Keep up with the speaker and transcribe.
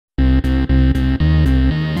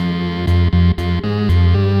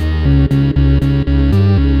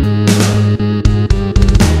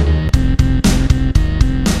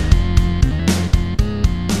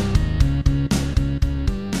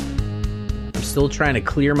I'm still trying to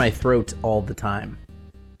clear my throat all the time.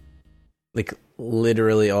 Like,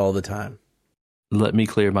 literally all the time. Let me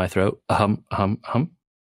clear my throat. Hum.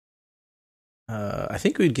 I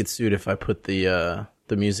think we'd get sued if I put the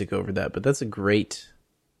music over that, but that's a great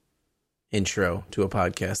intro to a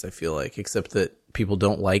podcast, I feel like, except that people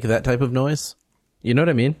don't like that type of noise. You know what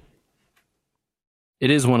I mean?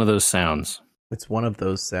 It is one of those sounds. It's one of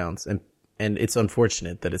those sounds, and it's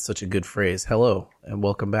unfortunate that it's such a good phrase. Hello, and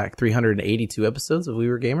welcome back. 382 episodes of We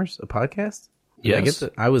Were Gamers, a podcast? Yes.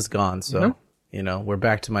 I was gone, so, we're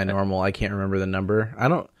back to my normal. I can't remember the number. I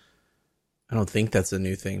don't think that's a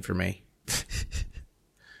new thing for me.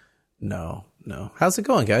 No. How's it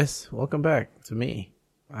going, guys? Welcome back to me.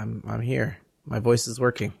 I'm here. My voice is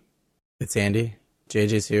working. It's Andy.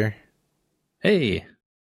 JJ's here. Hey.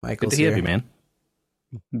 Michael's good to here. have you, man.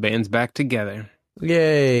 Band's back together.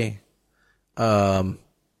 Yay. JJ,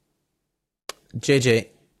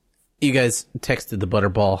 you guys texted the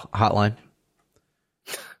Butterball hotline.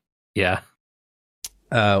 Yeah.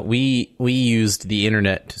 We used the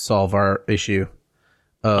internet to solve our issue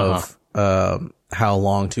of how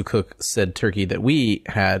long to cook said turkey that we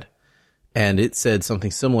had, and it said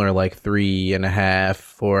something similar, like 3.5,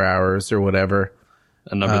 4 hours or whatever.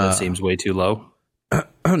 A number that seems way too low.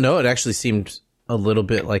 No, it actually seemed a little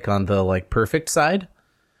bit like on the perfect side.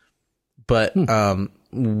 But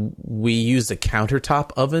we used a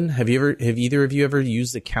countertop oven. Have either of you ever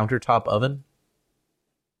used a countertop oven?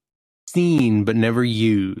 Seen but never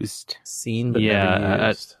used. Seen but never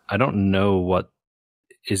used. I don't know what.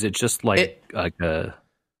 Is it just like a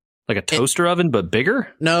toaster oven but bigger?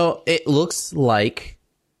 No, it looks like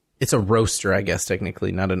it's a roaster, I guess,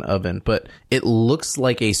 technically, not an oven, but it looks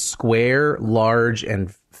like a square, large,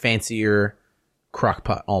 and fancier crock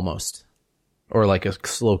pot almost, or like a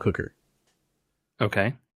slow cooker.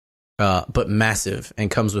 Okay. But massive,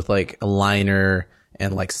 and comes with like a liner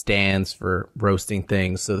and like stands for roasting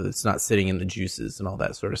things so that it's not sitting in the juices and all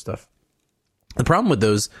that sort of stuff. The problem with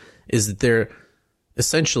those is that they're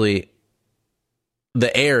essentially,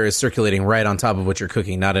 the air is circulating right on top of what you're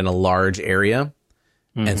cooking, not in a large area.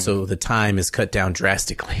 Mm-hmm. And so the time is cut down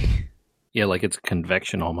drastically. Yeah, like it's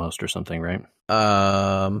convection almost or something, right?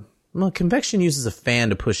 Well, convection uses a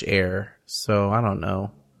fan to push air, so I don't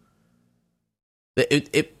know.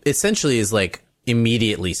 It essentially is like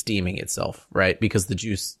immediately steaming itself, right? Because the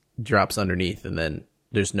juice drops underneath and then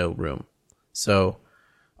there's no room. So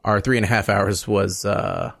our 3.5 hours was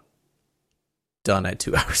done at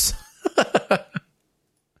 2 hours.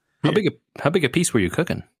 How big a piece were you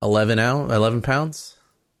cooking? 11 pounds.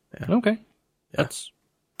 Yeah. Okay. Yeah. That's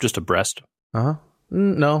just a breast.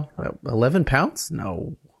 No, 11 pounds?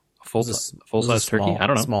 No. Full size turkey? I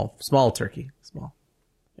don't know. Small turkey. Small.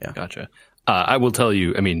 Yeah. Gotcha. I will tell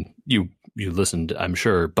you, I mean, you listened, I'm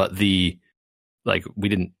sure, but we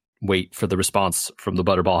didn't wait for the response from the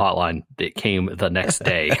Butterball hotline. It came the next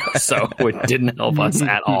day, so it didn't help us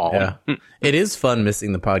at all. Yeah. It is fun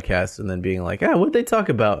missing the podcast and then being like, what'd they talk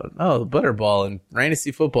about? Oh, Butterball and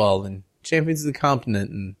Fantasy Football and Champions of the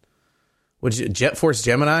Continent and Jet Force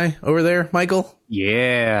Gemini over there, Michael?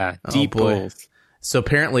 Yeah, deep pulls. So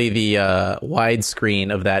apparently the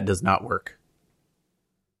widescreen of that does not work.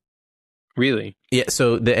 Really? Yeah,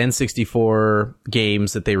 so the N64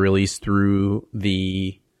 games that they release through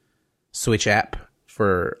the Switch app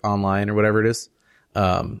for online or whatever it is,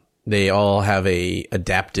 they all have a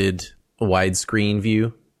adapted widescreen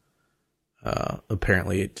view.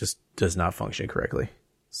 Apparently it just does not function correctly.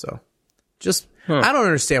 So I don't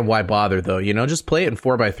understand why bother though, just play it in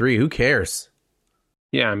 4:3. Who cares?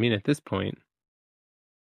 Yeah, I mean, at this point,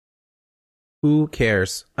 who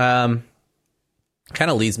cares? Kind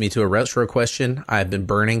of leads me to a retro question I've been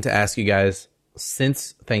burning to ask you guys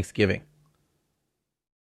since Thanksgiving.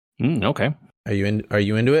 Okay. Are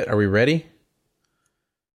you into it? Are we ready?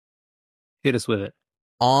 Hit us with it.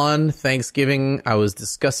 On Thanksgiving, I was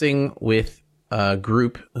discussing with a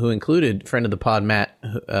group who included friend of the pod, Matt,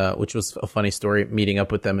 which was a funny story, meeting up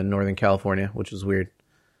with them in Northern California, which was weird.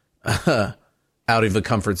 Out of the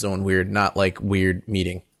comfort zone weird, not like weird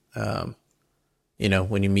meeting.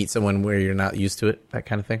 When you meet someone where you're not used to it, that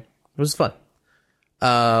kind of thing. It was fun.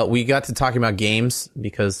 We got to talking about games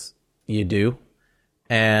because you do.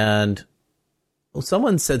 And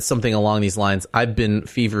someone said something along these lines. I've been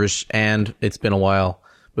feverish and it's been a while.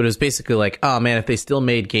 But it was basically like, oh man, if they still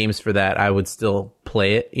made games for that, I would still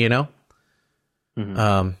play it,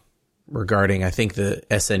 Mm-hmm. Regarding, I think, the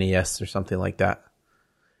SNES or something like that.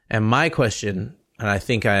 And my question, and I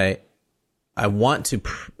think I want to...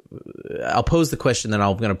 I'll pose the question, then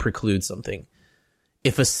I'm going to preclude something.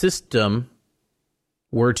 If a system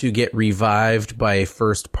were to get revived by a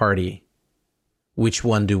first party, which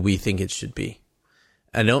one do we think it should be?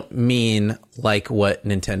 I don't mean like what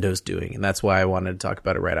Nintendo's doing, and that's why I wanted to talk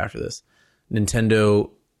about it right after this. Nintendo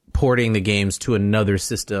porting the games to another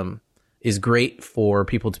system is great for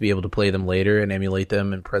people to be able to play them later and emulate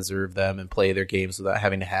them and preserve them and play their games without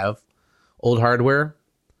having to have old hardware.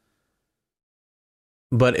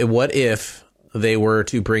 But what if they were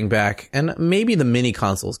to bring back, and maybe the mini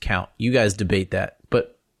consoles count, you guys debate that,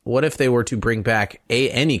 but what if they were to bring back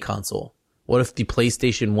any console? What if the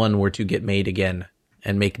PlayStation 1 were to get made again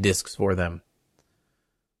and make discs for them?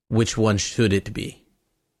 Which one should it be?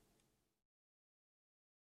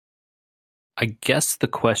 I guess the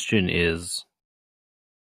question is,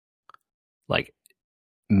 like,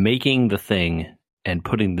 making the thing and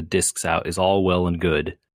putting the discs out is all well and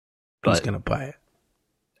good. Who's going to buy it?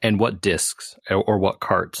 And what discs or what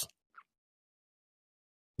carts?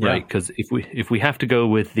 Right? Because if we have to go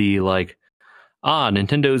with the, like,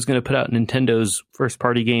 Nintendo is going to put out Nintendo's first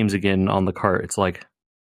party games again on the cart, it's like,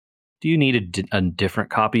 do you need a different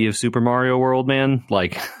copy of Super Mario World, man?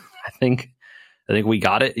 Like, I think we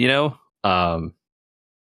got it, you know?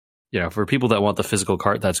 For people that want the physical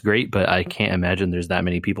cart, that's great, but I can't imagine there's that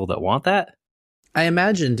many people that want that. I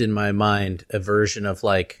imagined in my mind a version of,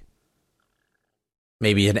 like,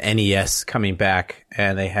 maybe an NES coming back,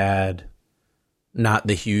 and they had not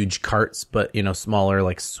the huge carts, but, smaller,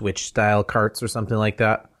 like, Switch style carts or something like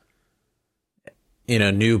that.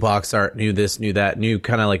 New box art, new this, new that, new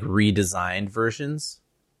kind of like redesigned versions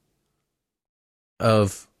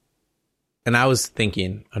of, and I was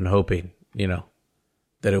thinking and hoping,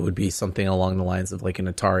 that it would be something along the lines of like an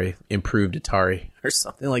Atari, improved Atari or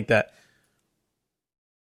something like that.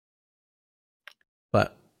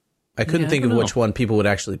 But I couldn't think of which one people would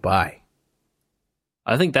actually buy.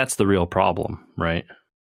 I think that's the real problem, right?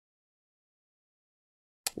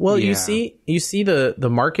 Well, you see the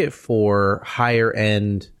market for higher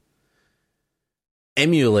end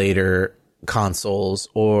emulator consoles,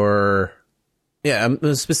 or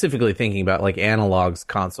I'm specifically thinking about like analogs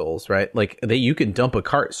consoles, right? Like you can dump a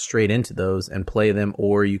cart straight into those and play them,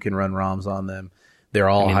 or you can run ROMs on them. They're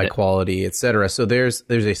all high quality, etc. So there's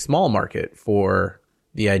a small market for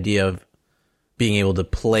the idea of being able to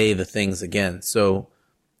play the things again. So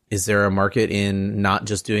is there a market in not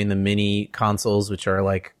just doing the mini consoles, which are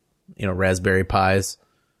like, Raspberry Pis?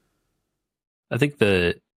 I think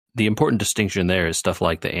the important distinction there is stuff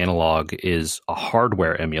like the analog is a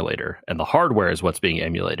hardware emulator, and the hardware is what's being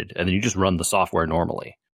emulated, and then you just run the software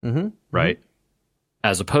normally, right? Mm-hmm.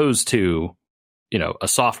 As opposed to, a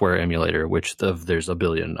software emulator, which there's a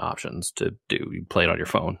billion options to do. You play it on your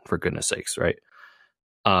phone, for goodness sakes, right?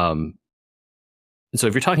 So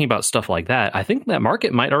if you're talking about stuff like that, I think that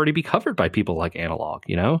market might already be covered by people like Analog,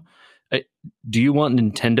 Do you want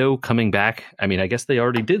Nintendo coming back? I mean, I guess they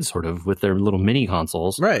already did sort of with their little mini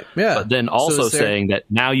consoles. Right, yeah. But then also saying that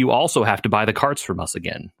now you also have to buy the carts from us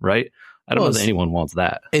again, right? I don't know if anyone wants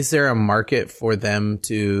that. Is there a market for them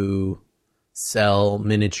to sell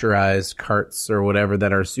miniaturized carts or whatever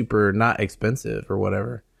that are super not expensive or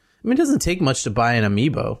whatever? I mean, it doesn't take much to buy an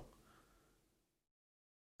amiibo.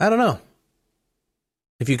 I don't know.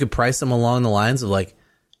 If you could price them along the lines of like,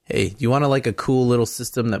 hey, do you want like a cool little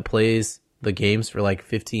system that plays the games for like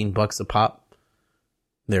 $15 a pop?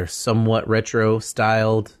 They're somewhat retro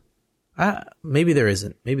styled. Maybe there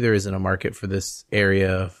isn't. Maybe there isn't a market for this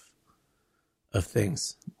area of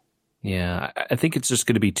things. Yeah, I think it's just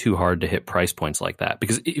going to be too hard to hit price points like that,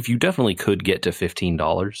 because if you definitely could get to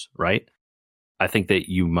 $15, right? I think that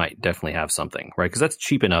you might definitely have something, right? Because that's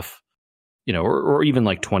cheap enough, or even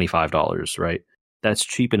like $25, right? That's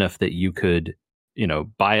cheap enough that you could,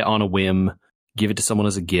 buy it on a whim, give it to someone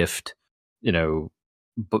as a gift,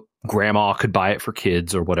 but grandma could buy it for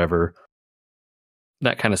kids or whatever.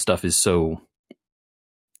 That kind of stuff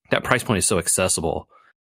that price point is so accessible.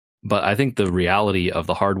 But I think the reality of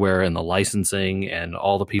the hardware and the licensing and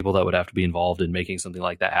all the people that would have to be involved in making something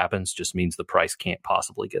like that happens just means the price can't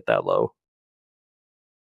possibly get that low.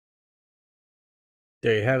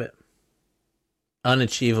 There you have it.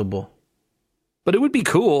 Unachievable. But it would be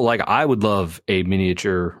cool. Like, I would love a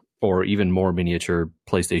miniature or even more miniature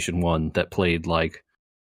PlayStation 1 that played like,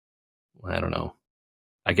 I don't know.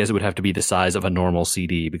 I guess it would have to be the size of a normal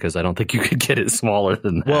CD, because I don't think you could get it smaller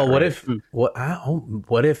than that. Well, what right?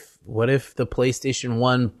 if the PlayStation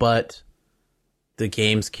 1, but the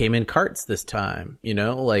games came in carts this time?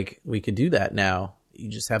 Like we could do that now.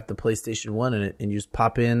 You just have the PlayStation 1 in it and you just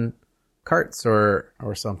pop in carts or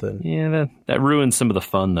something. Yeah, that ruins some of the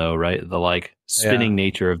fun though, right? The like spinning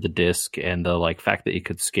nature of the disc, and the like fact that you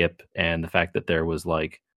could skip, and the fact that there was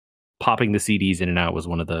like popping the CDs in and out was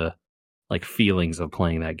one of the like feelings of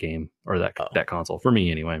playing that game or that console for me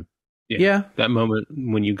anyway. Yeah. That moment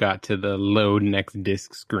when you got to the load next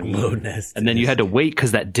disc screen. And then you had to wait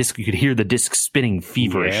because that disc, you could hear the disc spinning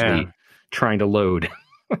feverishly trying to load.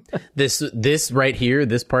 This right here,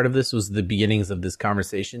 this part of this was the beginnings of this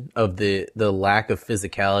conversation of the lack of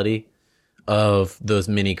physicality of those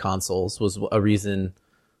mini consoles was a reason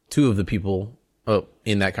two of the people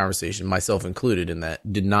in that conversation, myself included in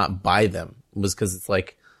that, did not buy them, was because it's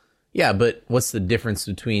like, yeah, but what's the difference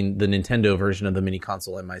between the Nintendo version of the mini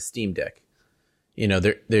console and my Steam Deck? You know,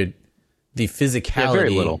 they're the physicality. Yeah, very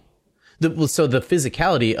little. So the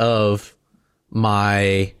physicality of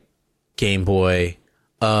my Game Boy,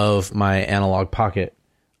 of my Analog Pocket,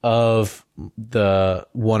 of the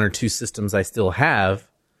one or two systems I still have,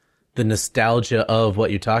 the nostalgia of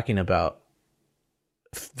what you're talking about,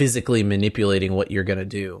 physically manipulating what you're going to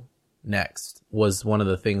do next was one of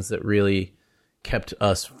the things that really kept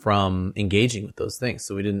us from engaging with those things.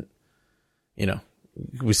 So we didn't,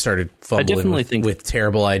 we started fumbling with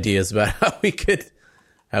terrible ideas about how we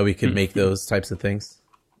could make those types of things.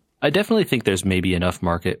 I definitely think there's maybe enough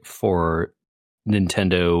market for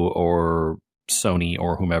Nintendo or Sony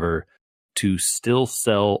or whomever to still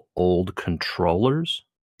sell old controllers.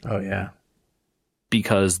 Oh yeah.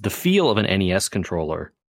 Because the feel of an NES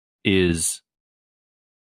controller is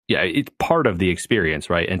it's part of the experience,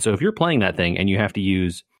 right? And so if you're playing that thing and you have to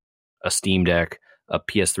use a Steam Deck, a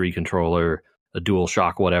PS3 controller, a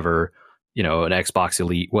DualShock, whatever, an Xbox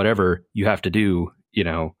Elite, whatever you have to do,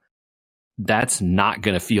 that's not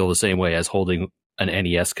going to feel the same way as holding an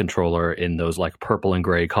NES controller in those like purple and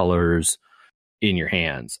gray colors in your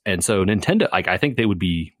hands. And so Nintendo, I think they would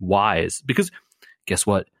be wise because guess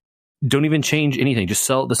what? Don't even change anything. Just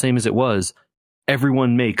sell it the same as it was.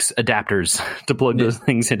 Everyone makes adapters to plug those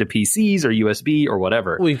things into PCs or USB or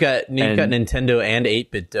whatever. We've got Nintendo and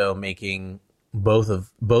 8BitDo making both of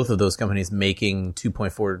those companies making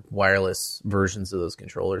 2.4 wireless versions of those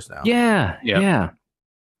controllers now. Yeah.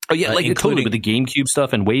 Oh yeah, like totally with the GameCube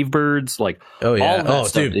stuff and Wavebirds, like all that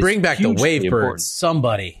stuff dude, bring back the Wavebirds, important.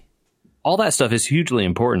 Somebody. All that stuff is hugely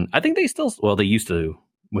important. I think they used to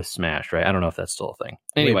with Smash, right? I don't know if that's still a thing.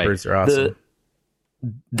 Anyway, Wavebirds are awesome.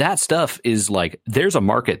 That stuff is like, there's a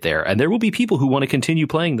market there, and there will be people who want to continue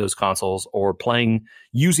playing those consoles or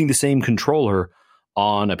using the same controller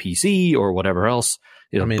on a PC or whatever else,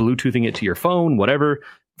 Bluetoothing it to your phone, whatever,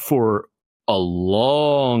 for a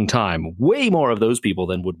long time. Way more of those people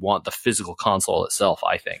than would want the physical console itself,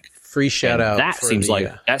 I think. Free shout out. That seems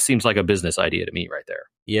like a business idea to me right there.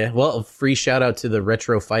 Yeah, well, free shout out to the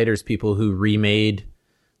Retro Fighters people who remade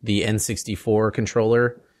the N64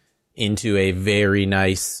 controller into a very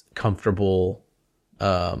nice, comfortable,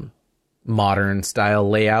 modern style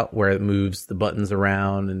layout where it moves the buttons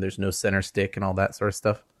around and there's no center stick and all that sort of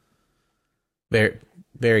stuff. Very,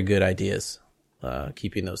 very good ideas,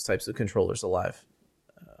 keeping those types of controllers alive.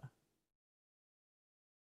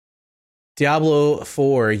 Diablo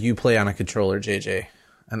 4, you play on a controller, JJ,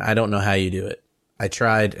 and I don't know how you do it. I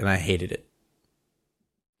tried and I hated it.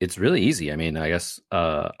 It's really easy. I mean, I guess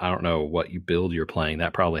I don't know what build you're playing.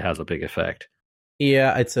 That probably has a big effect.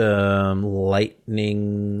 Yeah, it's a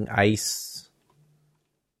lightning ice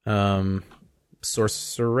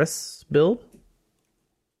sorceress build,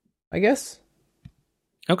 I guess.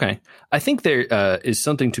 Okay. I think there is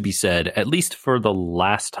something to be said, at least for the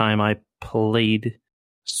last time I played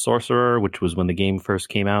Sorcerer, which was when the game first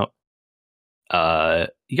came out.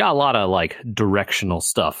 You got a lot of like directional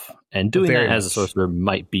stuff, and doing that as a sorcerer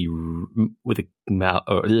might be with a mouse.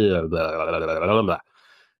 Doing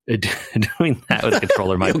that with a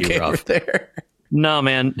controller might be rough. No,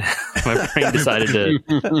 man, my brain decided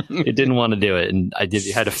it didn't want to do it, and I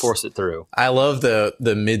had to force it through. I love the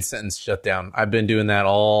mid sentence shutdown. I've been doing that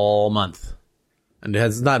all month, and it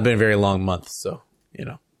has not been a very long month. So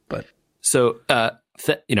but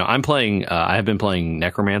I'm playing. I have been playing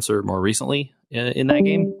Necromancer more recently in that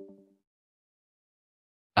game,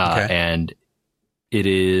 and it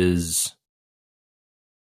is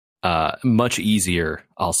much easier,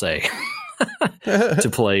 I'll say, to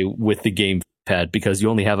play with the gamepad because you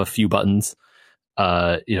only have a few buttons.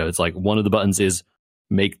 It's like one of the buttons is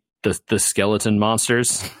make the skeleton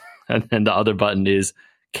monsters, and then the other button is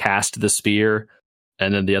cast the spear,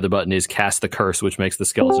 and then the other button is cast the curse, which makes the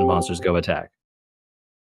skeleton monsters go attack.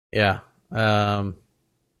 Yeah.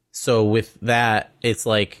 So with that, it's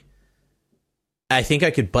like, I think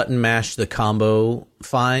I could button mash the combo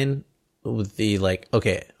fine with the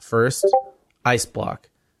first ice block,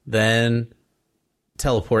 then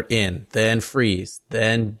teleport in, then freeze,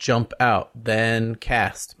 then jump out, then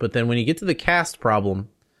cast. But then when you get to the cast problem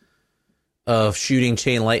of shooting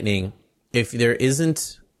chain lightning if there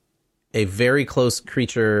isn't a very close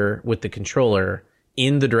creature with the controller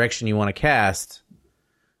in the direction you want to cast,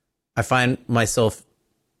 I find myself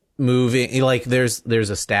moving. Like there's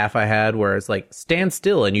a staff I had where it's like stand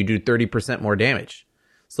still and you do 30% more damage.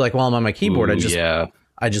 So like while I'm on my keyboard, I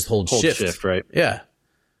just hold shift, right? Yeah.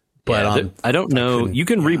 But I don't know. You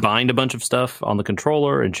can rebind a bunch of stuff on the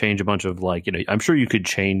controller and change a bunch of like, I'm sure you could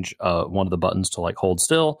change one of the buttons to like hold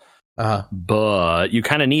still, but you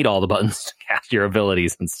kind of need all the buttons to cast your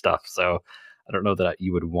abilities and stuff. So I don't know that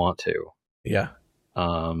you would want to. Yeah.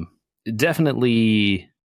 Definitely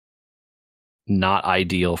not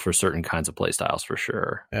ideal for certain kinds of play styles for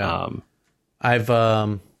sure. Yeah.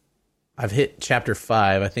 I've hit chapter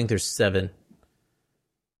 5. I think there's 7.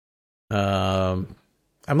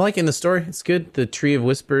 I'm liking the story. It's good. The Tree of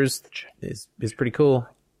Whispers is pretty cool.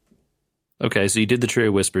 Okay, so you did the Tree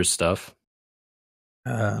of Whispers stuff.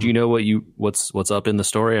 Do you know what's up in the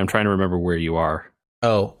story? I'm trying to remember where you are.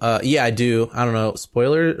 Yeah, I do. I don't know.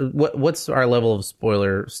 Spoiler. What's our level of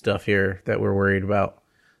spoiler stuff here that we're worried about?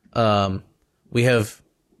 We have,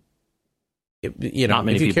 not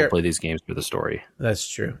many people play these games for the story. That's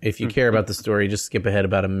true. If you care about the story, just skip ahead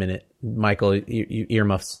about a minute. Michael, you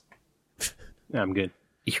earmuffs. I'm good.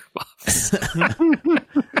 Earmuffs.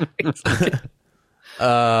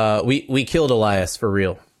 We killed Elias for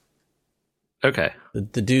real. Okay.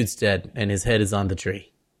 The dude's dead, and his head is on the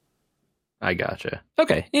tree. I gotcha.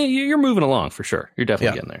 Okay, yeah, you're moving along for sure. You're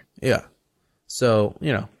definitely getting there. Yeah. So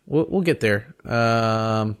we'll get there.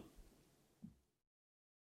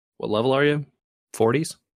 What level are you?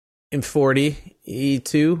 40s? In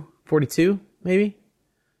 42, maybe.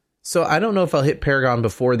 So I don't know if I'll hit Paragon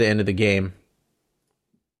before the end of the game,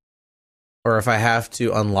 or if I have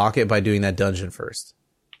to unlock it by doing that dungeon first,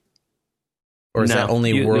 or is that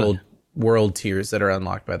only world tiers that are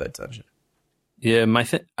unlocked by that dungeon? Yeah,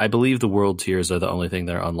 I believe the world tiers are the only thing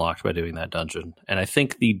that are unlocked by doing that dungeon, and I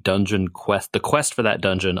think the quest for that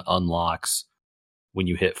dungeon unlocks when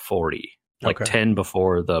you hit 40, like 10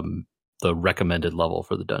 before the recommended level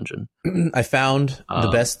for the dungeon. I found the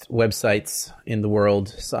best websites in the world.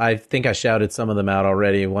 So I think I shouted some of them out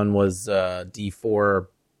already. One was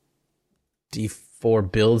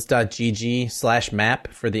d4builds.gg/map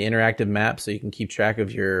for the interactive map, so you can keep track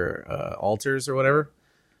of your altars or whatever.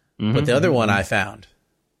 But the other one I found,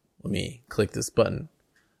 let me click this button.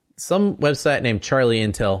 Some website named Charlie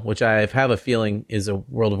Intel, which I have a feeling is a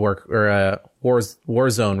World of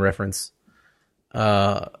Warzone reference.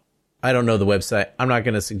 I don't know the website. I'm not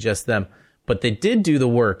going to suggest them, but they did do the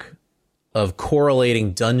work of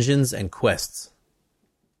correlating dungeons and quests.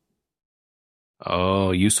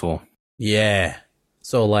 Oh, useful. Yeah.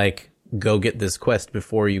 So like, go get this quest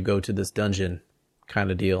before you go to this dungeon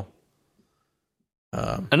kind of deal.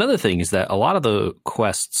 Another thing is that a lot of those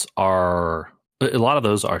are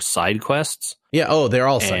side quests. Yeah. Oh, they're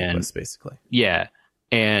all side quests basically. Yeah.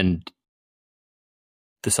 And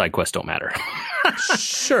the side quests don't matter.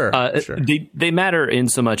 Sure. They matter in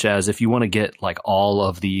so much as if you want to get like all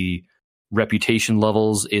of the reputation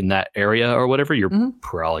levels in that area or whatever, you're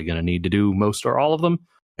probably going to need to do most or all of them.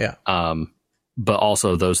 Yeah. But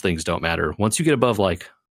also those things don't matter. Once you get above like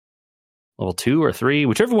level 2 or 3,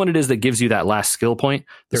 whichever one it is that gives you that last skill point,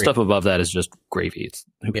 the stuff above that is just gravy.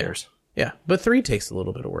 Who cares? Yeah. But 3 takes a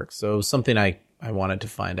little bit of work. So something I wanted to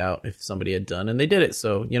find out if somebody had done, and they did it.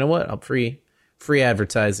 So you know what? I'll free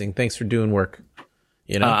advertising. Thanks for doing work.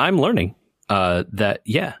 I'm learning that.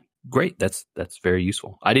 Yeah, great. That's very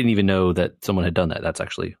useful. I didn't even know that someone had done that. That's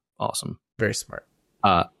actually awesome. Very smart.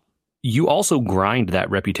 You also grind that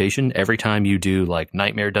reputation every time you do like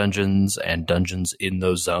nightmare dungeons and dungeons in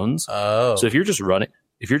those zones. Oh, so if you're just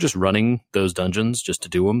running those dungeons just to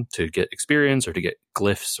do them, to get experience or to get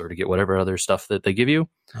glyphs or to get whatever other stuff that they give you,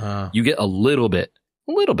 you get a little bit.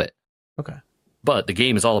 Okay. But the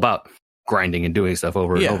game is all about grinding and doing stuff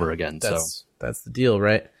over and over again. That's the deal,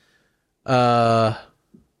 right? Don't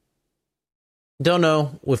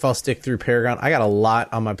know if I'll stick through Paragon. I got a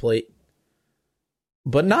lot on my plate,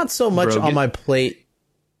 but not so much on my plate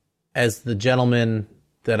as the gentleman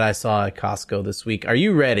that I saw at Costco this week. Are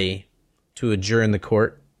you ready to adjourn the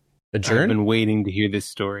court? Adjourn? I've been waiting to hear this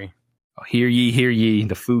story. Oh, hear ye, hear ye.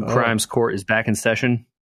 The Food Crimes Court is back in session.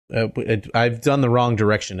 I've done the wrong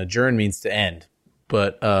direction. Adjourn means to end.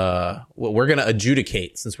 But we're going to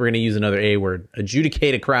adjudicate, since we're going to use another A word.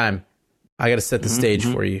 Adjudicate a crime. I got to set the stage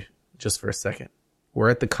for you just for a second. We're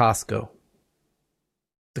at the Costco.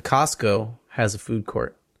 The Costco has a food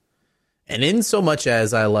court. And in so much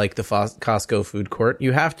as I like the Costco food court,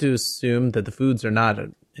 you have to assume that the foods are not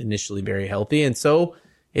initially very healthy. And so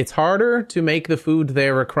it's harder to make the food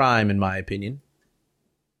there a crime, in my opinion.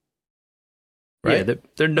 right? Yeah,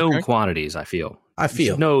 they're known quantities. I feel. You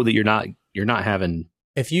should know that you're not having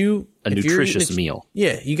if you're nutritious meal.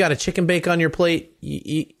 Yeah, you got a chicken bake on your plate.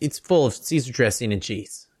 It's full of Caesar dressing and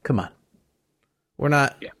cheese. Come on, we're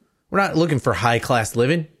not looking for high class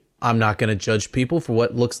living. I'm not going to judge people for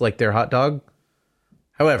what looks like their hot dog.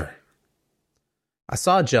 However, I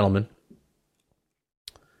saw a gentleman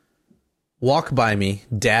walk by me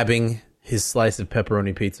dabbing his slice of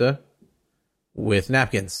pepperoni pizza with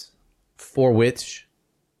napkins, for which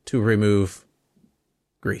to remove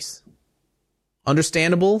grease.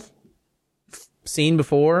 Understandable, seen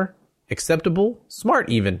before, acceptable, smart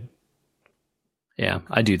even. Yeah,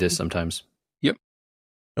 I do this sometimes. Yep.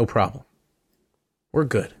 No problem. We're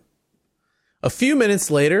good. A few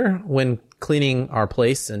minutes later, when cleaning our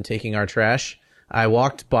place and taking our trash, I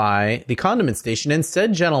walked by the condiment station, and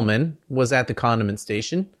said gentleman was at the condiment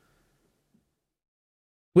station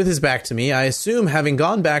with his back to me, I assume having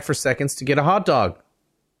gone back for seconds to get a hot dog.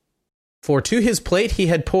 For to his plate, he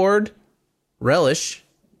had poured relish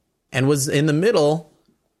and was in the middle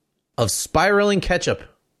of spiraling ketchup.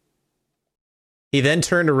 He then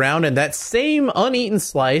turned around, and that same uneaten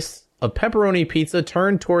slice of pepperoni pizza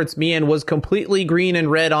turned towards me and was completely green and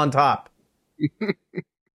red on top.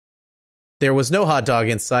 There was no hot dog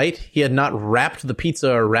in sight. He had not wrapped the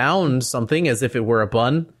pizza around something as if it were a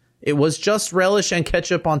bun. It was just relish and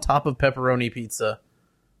ketchup on top of pepperoni pizza.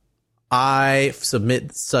 I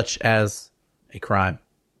submit such as a crime.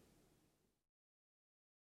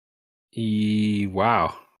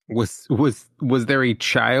 Wow. Was there a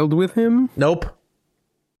child with him? Nope.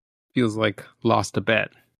 Feels like lost a bet.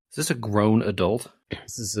 Is this a grown adult?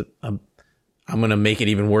 This is I'm going to make it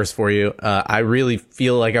even worse for you. I really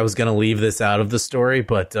feel like I was going to leave this out of the story,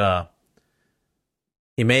 but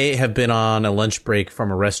he may have been on a lunch break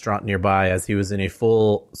from a restaurant nearby as he was in a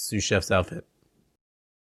full sous chef's outfit.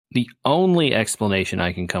 The only explanation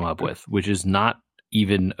I can come up with, which is not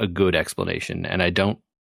even a good explanation, and I don't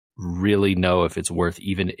really know if it's worth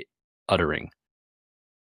even uttering,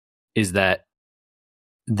 is that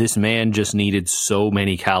this man just needed so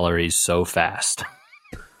many calories so fast.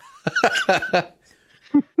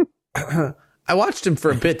 I watched him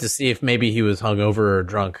for a bit to see if maybe he was hungover or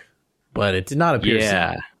drunk, but it did not appear.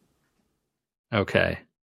 Yeah. So. Okay.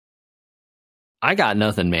 I got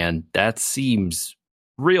nothing, man. That seems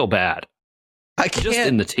real bad. I can't. Just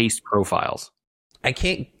in the taste profiles.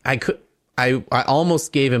 I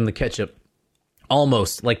almost gave him the ketchup.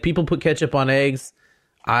 Almost. Like, people put ketchup on eggs.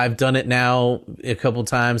 I've done it now a couple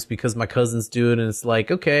times because my cousins do it, and it's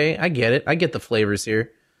like, okay, I get it. I get the flavors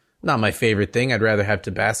here. Not my favorite thing. I'd rather have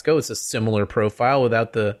Tabasco. It's a similar profile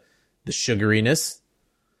without the sugariness.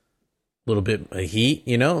 A little bit of heat,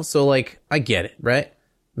 you know? So, like, I get it, right?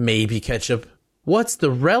 Maybe ketchup. What's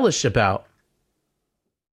the relish about?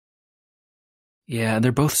 Yeah,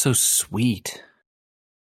 they're both so sweet.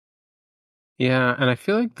 Yeah, and I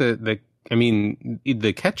feel like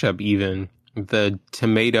the ketchup, even the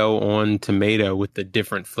tomato on tomato with the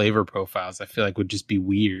different flavor profiles, I feel like would just be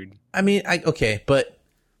weird. I mean, but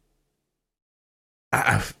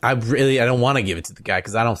I don't want to give it to the guy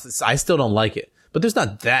because I still don't like it. But there's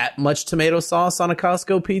not that much tomato sauce on a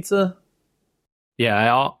Costco pizza.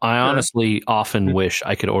 Yeah, I honestly often wish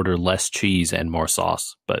I could order less cheese and more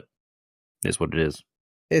sauce, but it is what it is.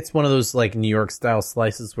 It's one of those like New York style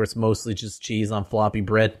slices where it's mostly just cheese on floppy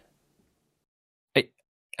bread.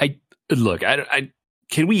 Look,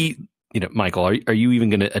 can we, Michael, are you even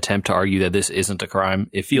going to attempt to argue that this isn't a crime?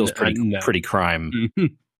 It feels pretty crime.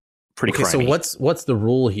 Pretty crimey. So what's the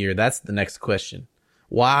rule here? That's the next question.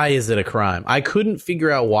 Why is it a crime? I couldn't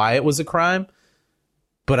figure out why it was a crime,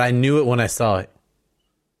 but I knew it when I saw it.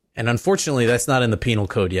 And unfortunately, that's not in the penal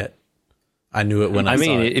code yet. I knew it when I saw it.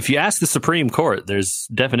 I mean, if you ask the Supreme Court, there's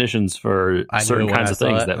definitions for certain kinds of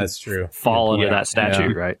things that fall under that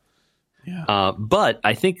statute, right? Yeah. But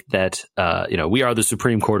I think that we are the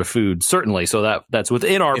Supreme Court of food, certainly. So that's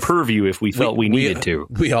within our purview if we felt we needed to.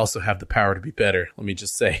 We also have the power to be better. Let me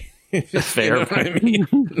just say. Fair. You know what I mean?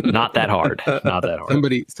 Not that hard. Not that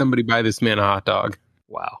hard. Somebody buy this man a hot dog.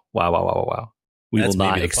 Wow. We will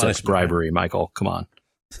not accept bribery, Michael. Come on.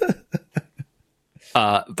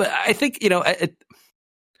 But I think,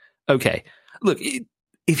 okay. Look,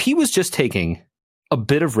 if he was just taking a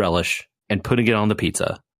bit of relish and putting it on the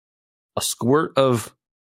pizza, a squirt of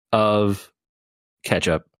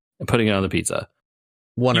ketchup and putting it on the pizza,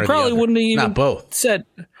 you probably wouldn't have even not both. Said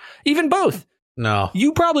even both. No.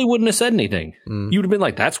 You probably wouldn't have said anything. You would have been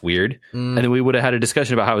like, that's weird. And then we would have had a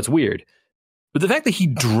discussion about how it's weird. But the fact that he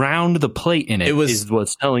drowned the plate in it is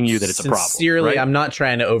what's telling you that it's a problem. Sincerely, right? I'm not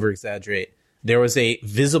trying to over-exaggerate. There was a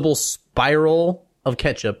visible spiral of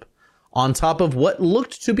ketchup on top of what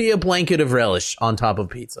looked to be a blanket of relish on top of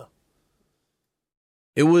pizza.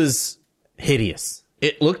 It was hideous.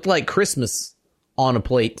 It looked like Christmas on a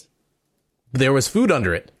plate. There was food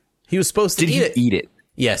under it. He was supposed to Did he eat it?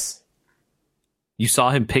 Yes. You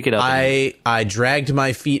saw him pick it up. I dragged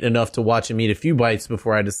my feet enough to watch him eat a few bites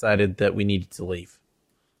before I decided that we needed to leave.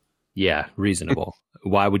 Yeah, reasonable.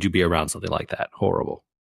 Why would you be around something like that? Horrible.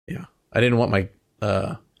 Yeah. I didn't want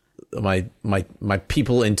my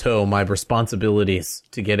people in tow, my responsibilities,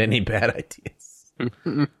 to get any bad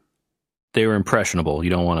ideas. They were impressionable. You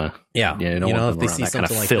don't want to. Yeah. You don't want if they see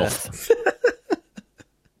something like filth.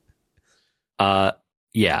 that.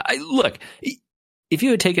 Yeah. Look, if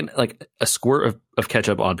you had taken like a squirt of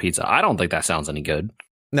ketchup on pizza, I don't think that sounds any good.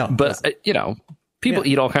 No. But, people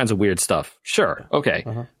eat all kinds of weird stuff. Sure. Okay.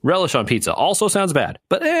 Uh-huh. Relish on pizza also sounds bad.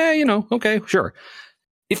 But, okay, sure.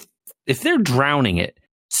 If they're drowning it,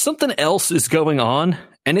 something else is going on.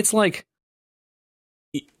 And it's like,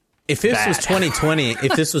 if this was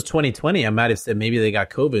 2020, I might have said maybe they got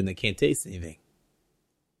COVID and they can't taste anything.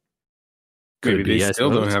 Maybe they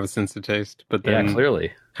still don't have a sense of taste. But then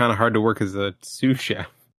clearly. Kind of hard to work as a sous chef.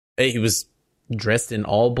 He was dressed in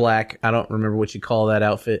all black. I don't remember what you call that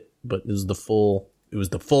outfit, but it was the full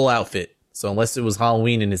outfit. So unless it was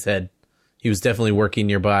Halloween in his head, he was definitely working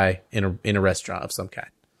nearby in a restaurant of some kind.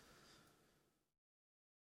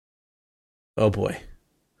 Oh boy.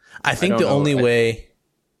 I think the only way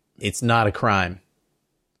it's not a crime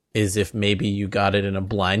is if maybe you got it in a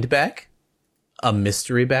blind bag, a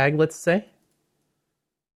mystery bag, let's say.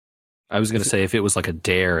 I was going to say if it was like a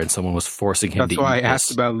dare and someone was forcing him to eat That's why I this.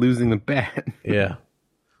 asked about losing the bet. Yeah.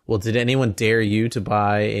 Well, did anyone dare you to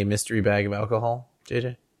buy a mystery bag of alcohol,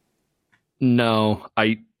 JJ? No,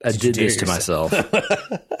 I did this to myself.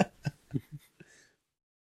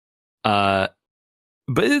 But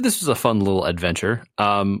this was a fun little adventure. We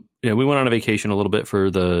went on a vacation a little bit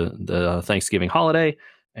for the Thanksgiving holiday,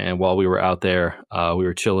 and while we were out there, we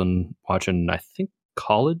were chilling, watching, I think,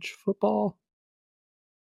 college football.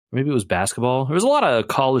 Maybe it was basketball. There was a lot of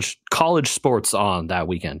college sports on that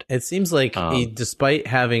weekend. It seems like despite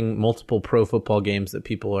having multiple pro football games that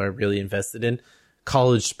people are really invested in,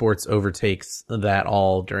 college sports overtakes that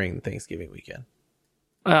all during Thanksgiving weekend.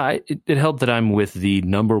 It helped that I'm with the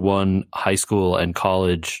number one high school and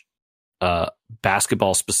college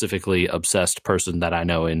basketball specifically obsessed person that I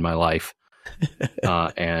know in my life.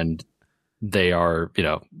 And they are,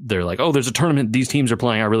 they're like, oh, there's a tournament these teams are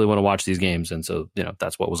playing. I really want to watch these games. And so,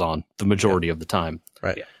 that's what was on the majority of the time.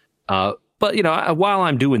 Right. But, while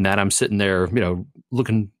I'm doing that, I'm sitting there,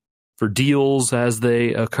 looking for deals as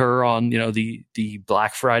they occur on, the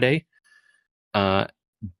Black Friday,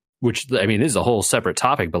 which, I mean, is a whole separate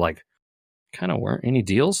topic, but like kind of weren't any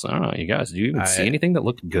deals. I don't know. You guys, do you even see anything that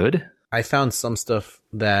looked good? I found some stuff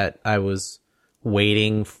that I was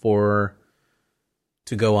waiting for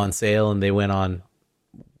to go on sale, and they went on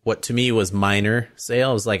what to me was minor sale.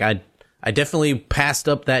 I was like, I definitely passed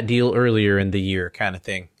up that deal earlier in the year kind of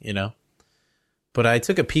thing, But I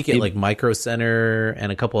took a peek at like Micro Center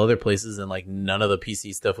and a couple other places, and like none of the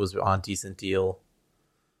PC stuff was on decent deal.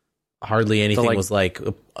 Hardly anything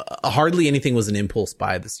hardly anything was an impulse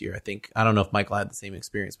buy this year. I think, I don't know if Michael had the same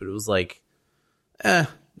experience, but it was like,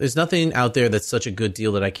 there's nothing out there that's such a good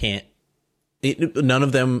deal that I can't. None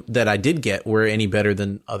of them that I did get were any better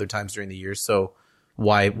than other times during the year. So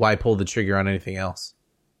why pull the trigger on anything else?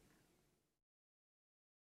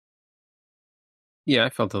 Yeah, I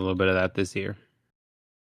felt a little bit of that this year.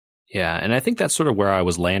 Yeah, and I think that's sort of where I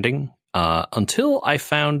was landing until I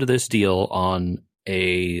found this deal on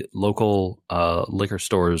a local liquor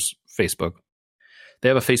store's Facebook. They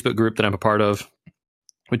have a Facebook group that I'm a part of,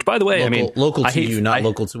 which, by the way, local to you, not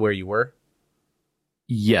local to where you were.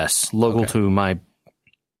 Yes, local to my,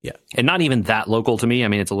 and not even that local to me. I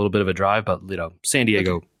mean, it's a little bit of a drive, but San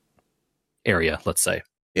Diego area, let's say.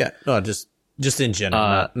 Yeah, no, just in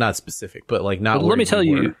general, not specific, but like not. But let me tell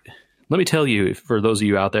you, for those of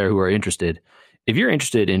you out there who are interested, if you're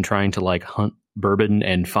interested in trying to like hunt bourbon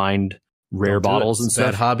and find rare bottles and stuff,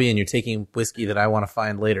 bad hobby, and you're taking whiskey that I want to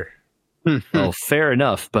find later. Well, fair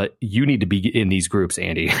enough, but you need to be in these groups,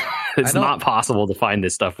 Andy. It's not possible to find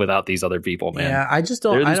this stuff without these other people, man. Yeah, I just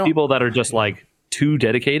don't. There are these people that are just like too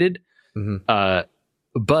dedicated, but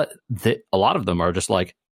a lot of them are just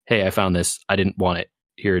like, hey, I found this. I didn't want it.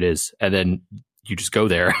 Here it is. And then you just go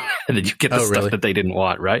there and then you get the stuff that they didn't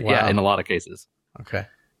want, right? Wow. Yeah, in a lot of cases. Okay.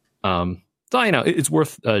 So, it's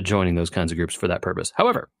worth joining those kinds of groups for that purpose.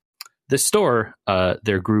 However, this store,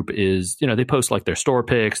 their group is, they post like their store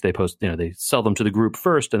picks. They post, they sell them to the group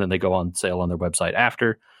first, and then they go on sale on their website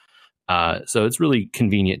after. So it's really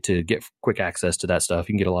convenient to get quick access to that stuff.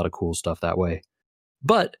 You can get a lot of cool stuff that way.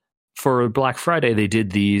 But for Black Friday, they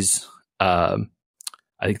did these, I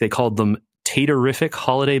think they called them Taterific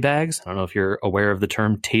holiday bags. I don't know if you're aware of the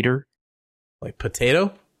term tater. Like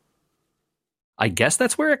potato? I guess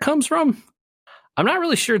that's where it comes from. I'm not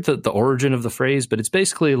really sure the origin of the phrase, but it's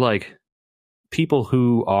basically like people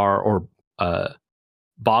who are, or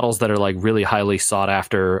bottles that are like really highly sought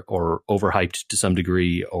after or overhyped to some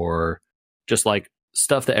degree, or just like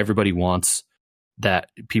stuff that everybody wants that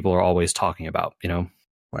people are always talking about, you know?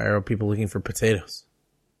 Why are people looking for potatoes?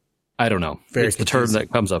 I don't know. It's the term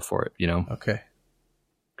that comes up for it, you know? Okay.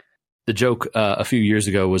 The joke a few years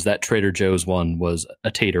ago was that Trader Joe's one was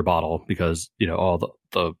a tater bottle because, you know, all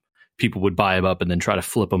the people would buy them up and then try to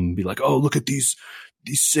flip them and be like, oh, look at these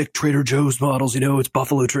sick Trader Joe's bottles, you know, it's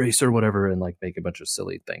Buffalo Trace or whatever, and like make a bunch of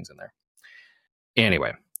silly things in there.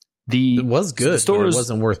 Anyway, it was good, the stores, but it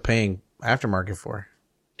wasn't worth paying aftermarket for.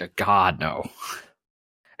 God, no.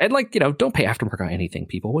 And like, you know, don't pay aftermarket on anything,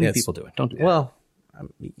 people. What are people doing? Don't do that. Well,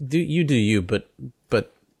 do you, but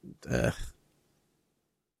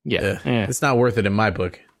it's not worth it in my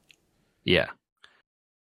book. Yeah.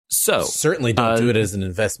 So certainly don't do it as an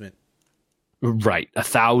investment. Right.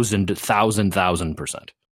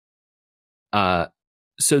 1,000%.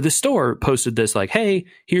 So the store posted this like, hey,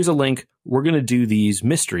 here's a link. We're going to do these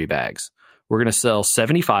mystery bags. We're going to sell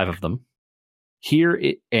 75 of them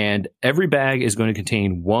and every bag is going to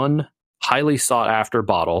contain one highly sought after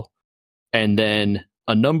bottle and then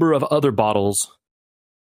a number of other bottles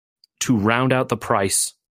to round out the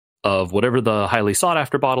price of whatever the highly sought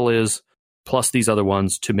after bottle is, plus these other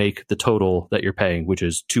ones to make the total that you're paying, which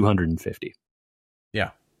is $250.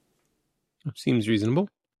 Yeah. Seems reasonable.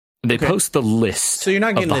 They post the list. So you're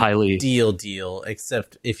not getting a deal,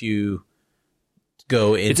 except if you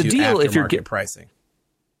go into it's a deal aftermarket if you're pricing.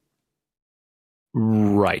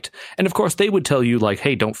 Right. And of course, they would tell you, like,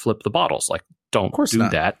 hey, don't flip the bottles. Like, don't do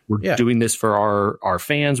that. We're doing this for our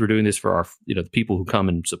fans. We're doing this for our, you know, the people who come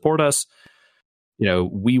and support us. You know,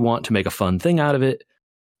 we want to make a fun thing out of it.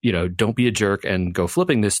 You know, don't be a jerk and go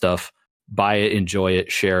flipping this stuff. Buy it, enjoy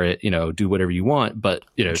it, share it, you know, do whatever you want. But,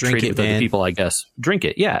 you know, trade it with other people, I guess. Drink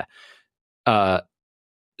it. Yeah.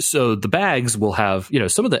 So the bags will have, you know,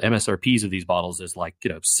 some of the MSRPs of these bottles is like, you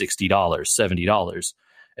know, $60, $70.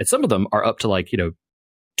 And some of them are up to like, you know,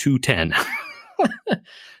 $210.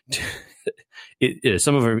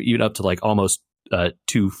 Some of them are even up to like almost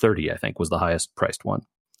 $230, I think was the highest priced one.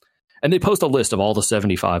 And they post a list of all the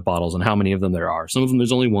 75 bottles and how many of them there are. Some of them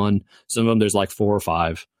there's only one. Some of them there's like 4 or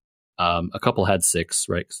 5. A couple had 6,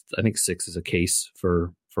 right? I think 6 is a case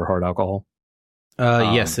for hard alcohol.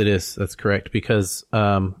 Yes, it is. That's correct. Because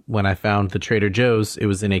when I found the Trader Joe's, it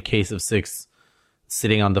was in a case of 6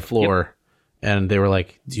 sitting on the floor. Yep. And they were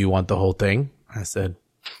like, do you want the whole thing? I said,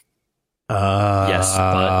 yes,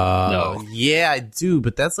 but no. Yeah, I do.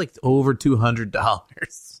 But that's like over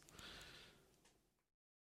 $200.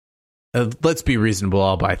 Let's be reasonable.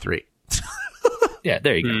 I'll buy 3. Yeah,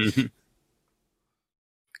 there you go.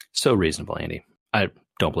 So reasonable, Andy. I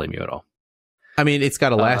don't blame you at all. I mean, it's got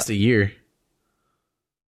to last a year.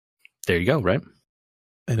 There you go, right?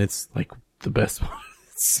 And it's like the best one.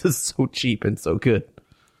 It's just so cheap and so good.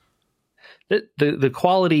 The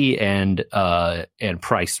quality and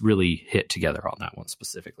price really hit together on that one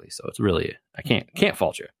specifically. So it's really, I can't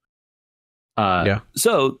fault you.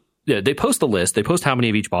 So yeah, they post the list. They post how many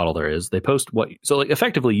of each bottle there is. They post so like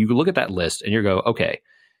effectively you look at that list and you go, okay,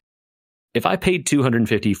 if I paid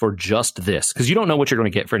 $250 for just this, because you don't know what you're going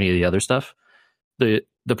to get for any of the other stuff. The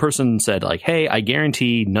person said like, hey, I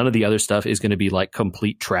guarantee none of the other stuff is going to be like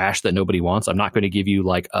complete trash that nobody wants. I'm not going to give you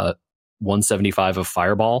like a 175 of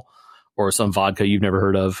Fireball or some vodka you've never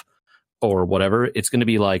heard of or whatever. It's going to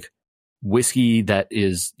be like whiskey that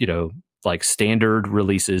is, you know, like standard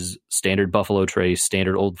releases, standard Buffalo Trace,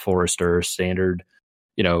 standard Old Forester, standard,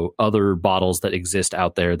 you know, other bottles that exist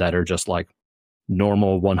out there that are just like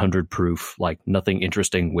normal 100 proof, like nothing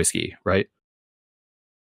interesting whiskey, right?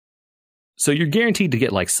 So you're guaranteed to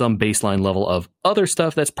get like some baseline level of other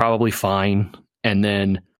stuff that's probably fine, and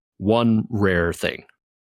then one rare thing.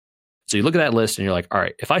 So you look at that list and you're like, all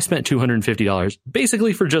right, if I spent $250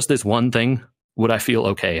 basically for just this one thing, would I feel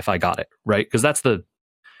okay if I got it, right? Because that's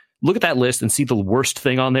look at that list and see the worst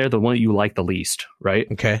thing on there, the one that you like the least, right?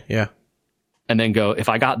 Okay, yeah. And then go, if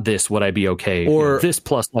I got this, would I be okay? Or this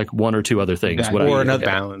plus like 1 or 2 other things. That, would or I be another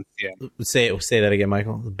okay? balance, yeah. Say that again,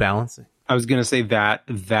 Michael. Balancing. I was going to say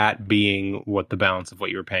that being what the balance of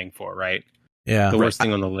what you were paying for, right? Yeah. The worst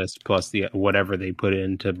thing on the list plus the whatever they put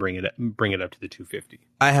in to bring it up to the 250.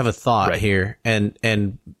 I have a thought here, and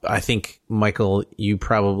I think, Michael, you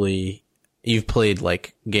probably you've played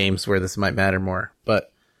like games where this might matter more,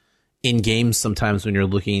 but in games, sometimes when you're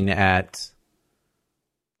looking at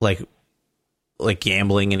like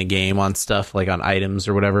gambling in a game on stuff, like on items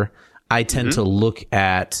or whatever, I tend to look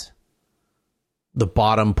at the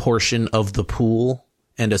bottom portion of the pool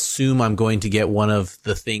and assume I'm going to get one of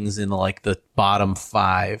the things in like the bottom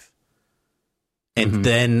 5, and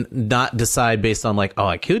then not decide based on like, oh,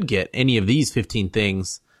 I could get any of these 15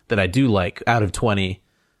 things that I do like out of 20,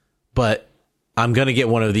 but I'm going to get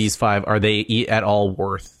one of these 5. Are they at all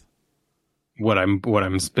worth what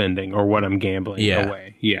I'm spending or what I'm gambling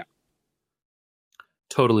away? Yeah.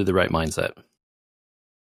 Totally the right mindset.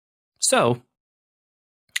 So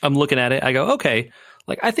I'm looking at it. I go, okay,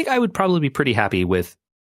 like I think I would probably be pretty happy with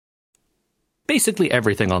basically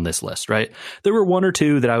everything on this list, right? There were 1 or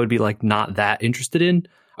 2 that I would be like not that interested in.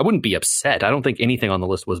 I wouldn't be upset. I don't think anything on the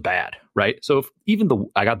list was bad, right? So if even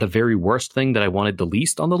I got the very worst thing that I wanted the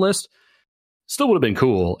least on the list, still would have been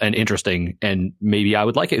cool and interesting, and maybe I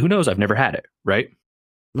would like it. Who knows? I've never had it, right?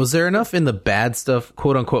 Was there enough in the bad stuff,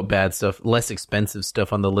 quote unquote bad stuff, less expensive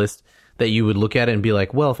stuff on the list that you would look at it and be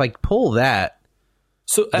like, well, if I pull that,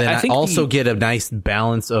 so then I think also get a nice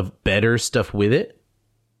balance of better stuff with it?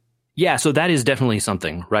 Yeah, so that is definitely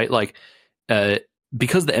something, right? Like,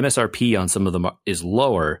 because the MSRP on some of them is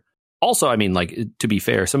lower. Also, I mean, like, to be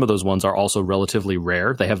fair, some of those ones are also relatively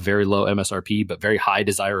rare. They have very low MSRP, but very high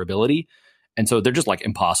desirability. And so they're just like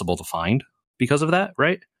impossible to find because of that,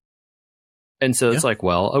 right? And so it's like,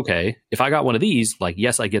 well, okay, if I got one of these, like,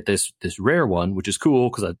 yes, I get this rare one, which is cool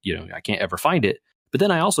because I can't ever find it. But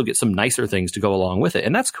then I also get some nicer things to go along with it,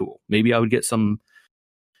 and that's cool. Maybe I would get some,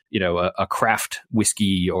 a craft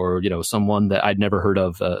whiskey, or someone that I'd never heard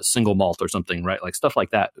of, single malt or something, right? Like stuff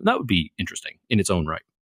like that. That would be interesting in its own right.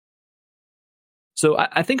 So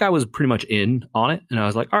I think I was pretty much in on it, and I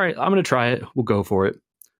was like, all right, I'm going to try it. We'll go for it.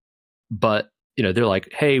 But they're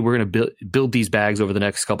like, hey, we're going to build these bags over the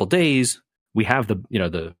next couple days. We have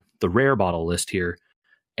the rare bottle list here,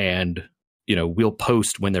 and we'll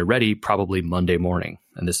post when they're ready, probably Monday morning.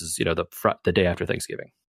 And this is the day after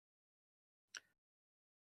Thanksgiving.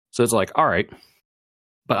 So it's like, all right,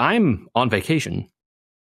 but I'm on vacation,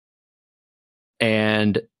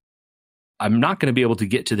 and I'm not going to be able to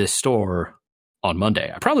get to this store on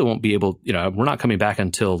Monday. I probably won't be able. We're not coming back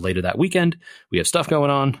until later that weekend. We have stuff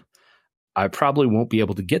going on. I probably won't be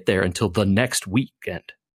able to get there until the next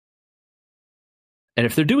weekend. And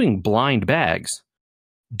if they're doing blind bags,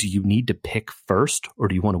 do you need to pick first, or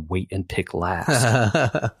do you want to wait and pick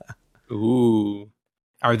last? Ooh.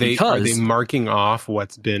 Are they marking off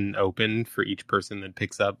what's been opened for each person that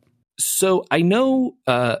picks up? So I know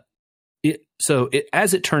as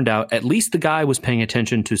it turned out, at least the guy was paying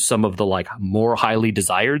attention to some of the like more highly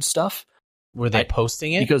desired stuff. Were they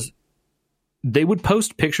posting it? Because they would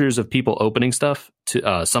post pictures of people opening stuff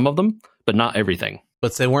to some of them, but not everything.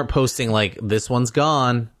 But they weren't posting like, this one's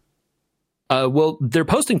gone. Well, they're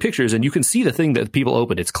posting pictures, and you can see the thing that people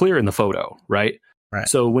opened. It's clear in the photo, right? Right.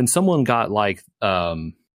 So when someone got like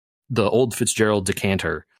the old Fitzgerald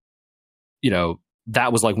decanter,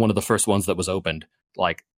 that was like one of the first ones that was opened.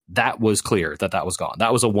 Like that was clear that was gone.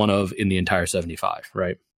 That was a one of in the entire 75,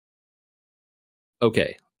 right?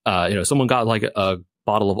 Okay. Someone got like a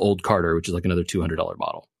bottle of Old Carter, which is like another $200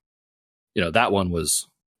 bottle. That one was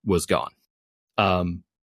gone.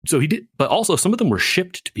 So he did, but also some of them were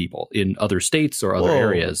shipped to people in other states or other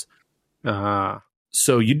areas.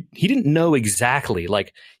 So he didn't know exactly,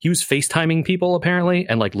 like he was FaceTiming people apparently,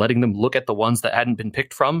 and like letting them look at the ones that hadn't been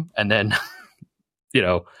picked from, and then,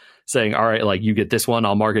 saying, all right, like you get this one,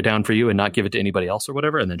 I'll mark it down for you and not give it to anybody else or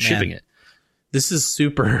whatever, and then shipping it. This is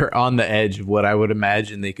super on the edge of what I would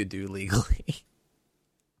imagine they could do legally.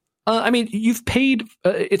 I mean, you've paid,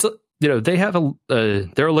 they have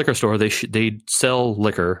they're a liquor store. They sell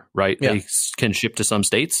liquor, right? Yeah. They can ship to some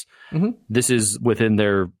states. Mm-hmm. This is within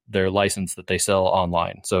their license that they sell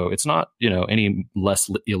online. So it's not, any less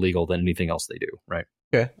illegal than anything else they do, right?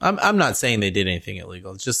 Okay. I'm not saying they did anything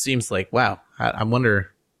illegal. It just seems like, wow, I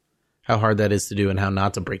wonder how hard that is to do and how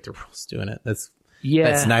not to break the rules doing it. That's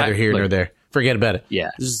neither here nor there. Forget about it.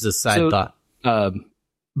 Yeah. This is a side thought.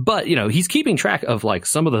 But, he's keeping track of like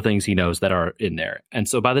some of the things he knows that are in there. And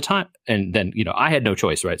so by the time, and then, I had no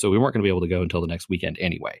choice, right? So we weren't going to be able to go until the next weekend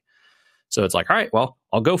anyway. So it's like, all right, well,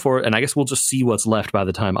 I'll go for it. And I guess we'll just see what's left by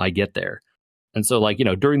the time I get there. And so like,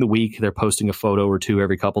 during the week, they're posting a photo or two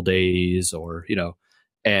every couple days or,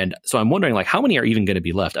 and so I'm wondering like, how many are even going to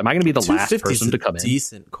be left? Am I going to be the last person to come in?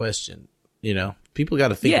 Decent question. People got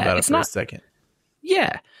to think about it for a second.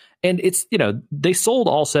 Yeah. And it's, they sold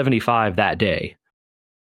all 75 that day.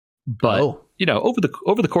 But, over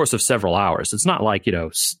the course of several hours, it's not like,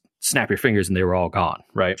 snap your fingers and they were all gone,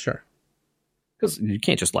 right? Sure. Because you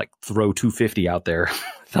can't just like throw 250 out there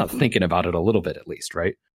without thinking about it a little bit at least,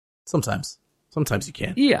 right? Sometimes you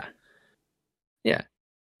can. Yeah.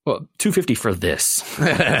 Well, 250 for this.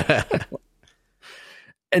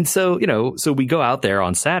 And so, so we go out there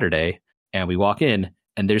on Saturday and we walk in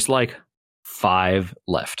and there's like 5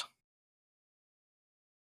 left.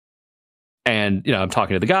 And, I'm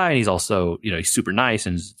talking to the guy and he's also, he's super nice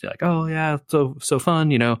and he's like, oh yeah, so fun,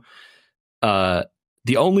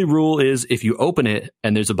 the only rule is if you open it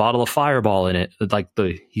and there's a bottle of Fireball in it, like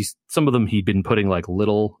some of them he'd been putting like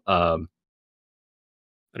little, I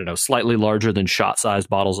don't know, slightly larger than shot-sized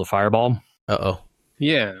bottles of Fireball. Uh-oh.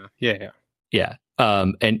 Yeah.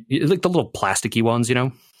 And like the little plasticky ones,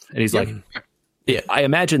 and he's like, yeah, I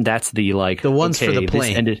imagine that's the like the ones for the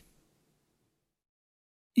plane.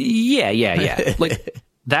 Yeah. Like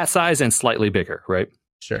that size and slightly bigger, right?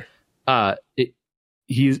 Sure.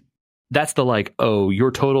 That's the like, oh,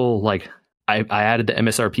 your total, like I added the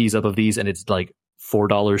MSRPs up of these and it's like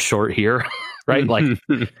 $4 short here, right? Like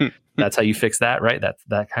that's how you fix that, right? That's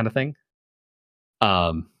that kind of thing.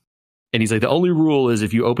 And he's like, the only rule is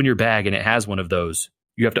if you open your bag and it has one of those,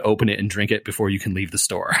 you have to open it and drink it before you can leave the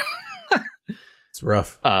store. It's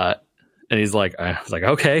rough. And he's like, I was like,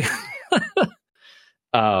 okay.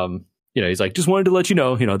 He's like, just wanted to let you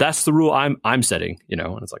know, that's the rule I'm setting, and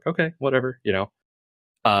it's like, okay, whatever,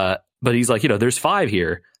 but he's like, there's 5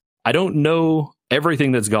 here. I don't know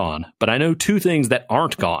everything that's gone, but I know 2 things that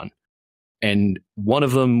aren't gone. And one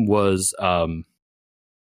of them was, a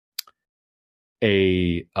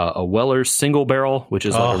Weller single barrel, which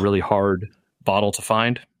is like a really hard bottle to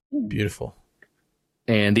find. Beautiful.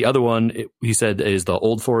 And the other one, he said, is the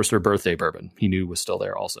Old Forester birthday bourbon. He knew was still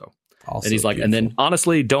there also. And he's like, beautiful. And then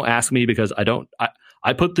honestly, don't ask me because I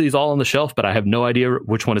put these all on the shelf, but I have no idea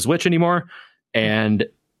which one is which anymore. And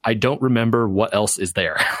I don't remember what else is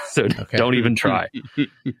there. So don't even try.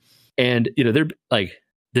 And, they're like,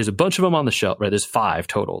 there's a bunch of them on the shelf, right? There's 5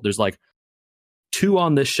 total. There's like 2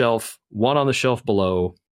 on this shelf, 1 on the shelf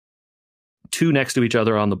below, 2 next to each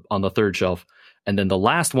other on the 3rd shelf. And then the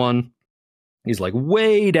last one is like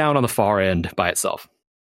way down on the far end by itself.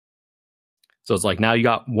 So it's like, now you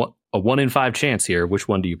got a 1 in 5 chance here. Which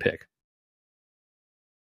one do you pick?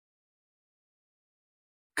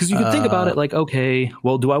 Because you can think about it like, okay,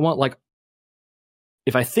 well, do I want like,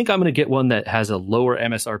 if I think I'm going to get one that has a lower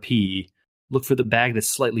MSRP, look for the bag that's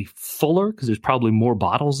slightly fuller because there's probably more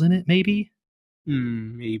bottles in it, maybe?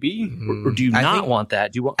 Maybe. Or do you not want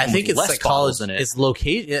that? Do you want? I think it's less psychology. In it? It's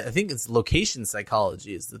location. I think it's location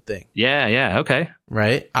psychology is the thing. Yeah. Okay.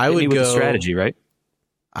 Right. I would go with the strategy, right?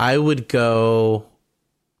 I would go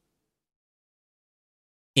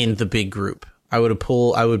in the big group. I would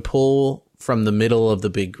pull from the middle of the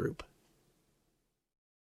big group.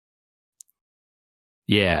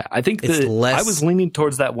 Yeah, I think I was leaning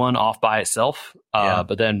towards that one off by itself,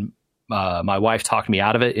 but then my wife talked me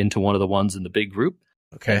out of it into one of the ones in the big group.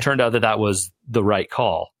 Okay. It turned out that was the right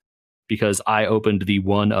call because I opened the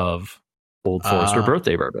one of Old Forester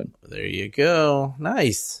birthday bourbon. There you go.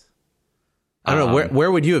 Nice. I don't know.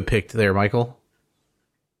 Where would you have picked there, Michael?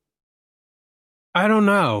 I don't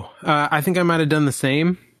know. I think I might have done the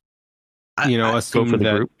same.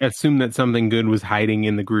 Assume that something good was hiding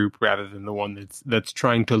in the group rather than the one that's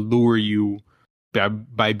trying to lure you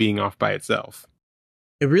by being off by itself.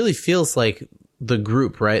 It really feels like the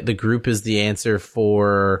group, right? The group is the answer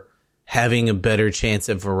for having a better chance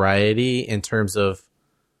at variety in terms of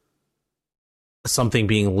something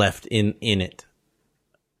being left in it.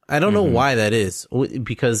 I don't know why that is,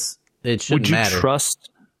 because it shouldn't matter.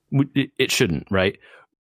 It shouldn't, right?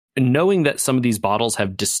 Knowing that some of these bottles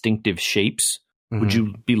have distinctive shapes, would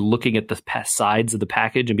you be looking at the sides of the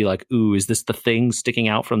package and be like, ooh, is this the thing sticking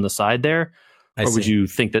out from the side there? Would you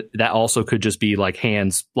think that also could just be like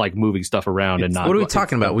hands like moving stuff around and not? What are we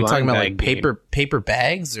talking about? Are we talking about like paper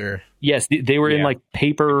bags or? Yes, they were in like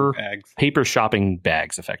paper shopping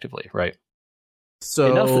bags, effectively, right?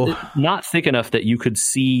 So not thick enough that you could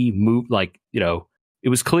see move, like, it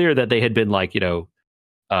was clear that they had been like,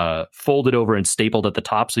 folded over and stapled at the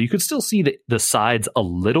top, so you could still see the sides a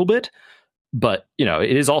little bit, but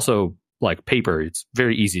it is also like paper. It's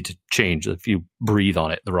very easy to change if you breathe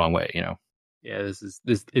on it the wrong way. Yeah, it's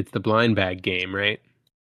the blind bag game, right?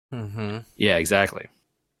 Yeah, exactly.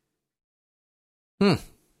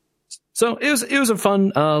 So it was a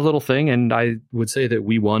fun little thing, and I would say that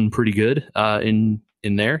we won pretty good in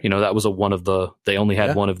there. That was they only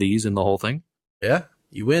had one of these in the whole thing. Yeah,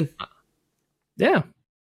 you win. Yeah.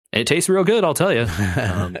 It tastes real good, I'll tell you.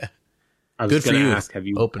 I was good for you. Ask, have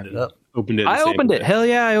you opened it up? Opened it. I opened it. Hell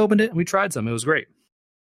yeah, I opened it. We tried some. It was great.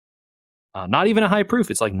 Not even a high proof.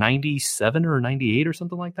 It's like 97 or 98 or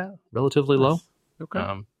something like that. Relatively low.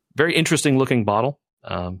 Okay. Very interesting looking bottle.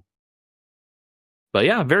 But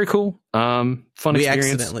yeah, very cool. Fun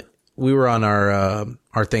experience. We were on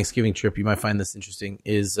our Thanksgiving trip. You might find this interesting.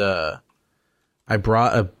 I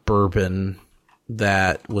brought a bourbon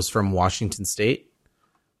that was from Washington State.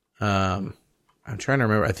 I'm trying to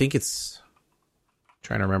remember.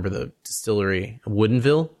 Trying to remember the distillery.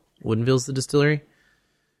 Woodinville. Woodinville's the distillery.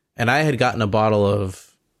 And I had gotten a bottle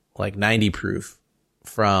of like 90 proof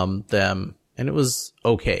from them, and it was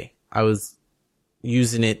okay. I was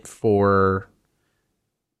using it for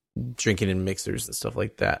drinking in mixers and stuff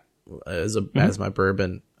like that as my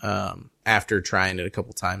bourbon after trying it a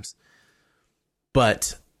couple times.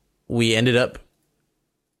 But we ended up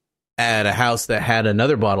at a house that had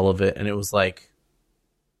another bottle of it, and it was like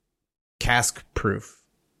cask proof.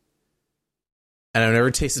 And I've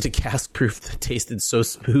never tasted a cask proof that tasted so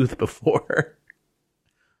smooth before.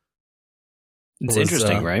 It's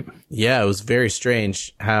interesting, right? Yeah, it was very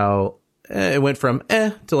strange how it went from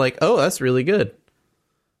to like, oh, that's really good.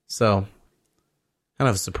 So, kind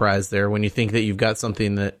of a surprise there when you think that you've got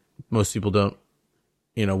something that most people don't,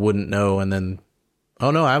 wouldn't know, and then,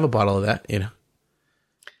 oh no, I have a bottle of that,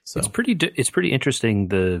 So it's pretty interesting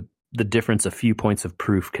the difference a few points of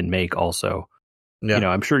proof can make also. Yeah.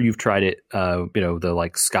 I'm sure you've tried it, the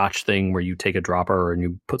like Scotch thing where you take a dropper and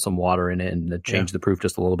you put some water in it and change the proof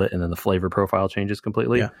just a little bit, and then the flavor profile changes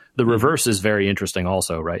completely. Yeah. The reverse is very interesting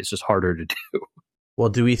also, right? It's just harder to do. Well,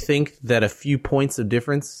 do we think that a few points of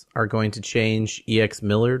difference are going to change EX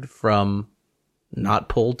Millard from not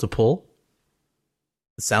pull to pull?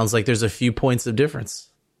 It sounds like there's a few points of difference.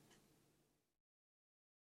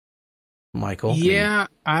 Michael? Yeah,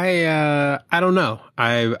 I don't know.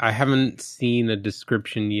 I haven't seen a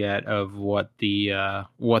description yet of what the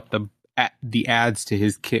adds to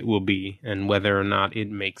his kit will be, and whether or not it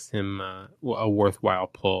makes him a worthwhile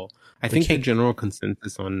pull. I think the general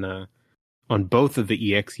consensus on both of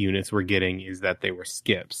the EX units we're getting is that they were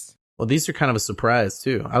skips. Well, these are kind of a surprise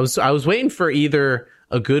too. I was waiting for either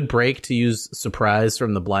a good break to use surprise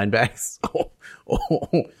from the blind bags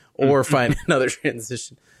or find another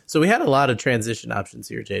transition. So we had a lot of transition options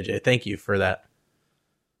here, JJ. Thank you for that.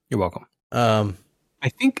 You're welcome. I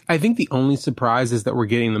think the only surprise is that we're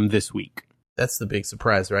getting them this week. That's the big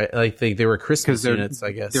surprise, right? Like they were Christmas units,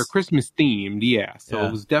 I guess. They're Christmas themed, yeah. So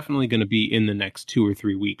it was definitely going to be in the next 2 or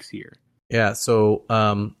 3 weeks here. Yeah. So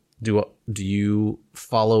do you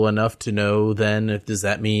follow enough to know then does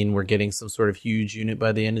that mean we're getting some sort of huge unit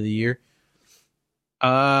by the end of the year?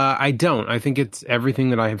 I don't. I think it's everything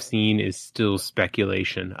that I have seen is still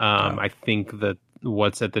speculation. I think that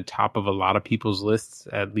what's at the top of a lot of people's lists,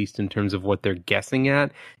 at least in terms of what they're guessing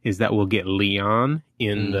at, is that we'll get Leon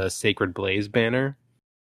in the Sacred Blaze banner.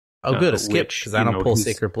 Oh, good. A skip, because I don't pull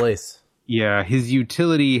Sacred Blaze. Yeah, his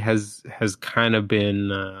utility has kind of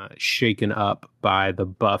been shaken up by the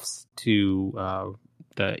buffs to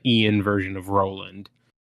the Ian version of Roland,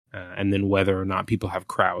 and then whether or not people have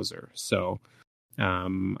Krauser. So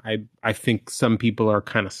I think some people are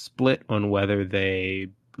kind of split on whether they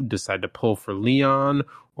decide to pull for Leon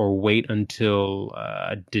or wait until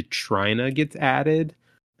Detrina gets added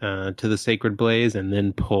to the Sacred Blaze and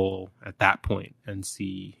then pull at that point and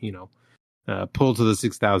see, pull to the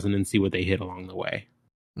 6,000 and see what they hit along the way.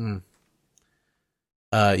 You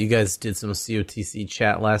guys did some COTC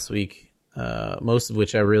chat last week, most of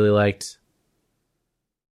which I really liked.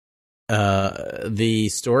 The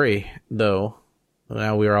story, though,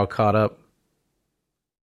 now we are all caught up.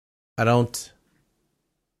 I want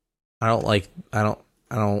to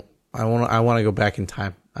go back in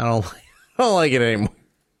time. I don't like it anymore.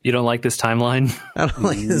 You don't like this timeline? I don't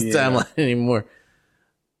like this timeline anymore.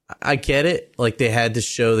 I get it. Like, they had to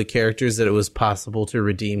show the characters that it was possible to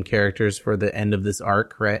redeem characters for the end of this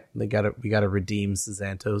arc, right? We got to redeem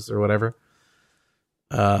Xanthos or whatever.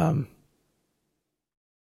 But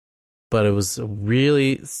it was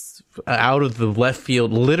really out of the left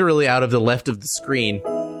field, literally out of the left of the screen.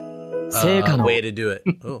 Way to do it.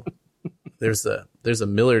 Oh, there's a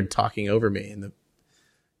Millard talking over me, and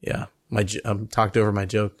I'm talked over my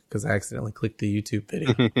joke because I accidentally clicked the YouTube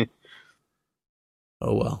video.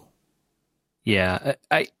 Oh well. Yeah,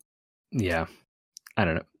 I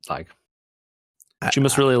don't know. Like, she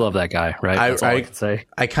must really love that guy, right? That's all I can say.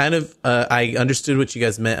 I kind of I understood what you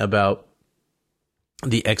guys meant about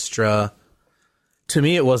the extra. To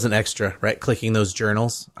me, it wasn't extra, right? Clicking those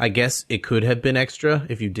journals. I guess it could have been extra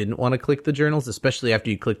if you didn't want to click the journals, especially after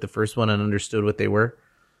you clicked the first one and understood what they were.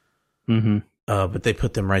 Mm-hmm. But they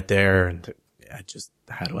put them right there, and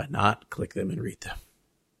how do I not click them and read them?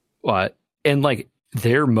 What? And like,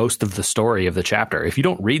 they're most of the story of the chapter. If you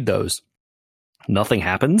don't read those, nothing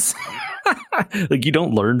happens. Like you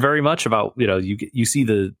don't learn very much about, you see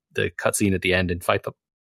the cutscene at the end and fight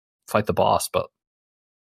the boss, but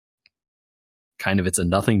kind of it's a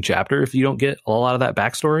nothing chapter if you don't get a lot of that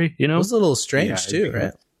backstory, It was a little strange too,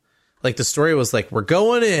 right? Like the story was like, we're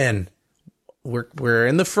going in, we're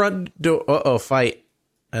in the front door, fight,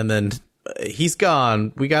 and then he's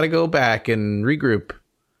gone. We got to go back and regroup.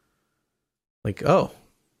 Like, all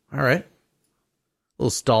right, little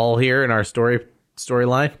stall here in our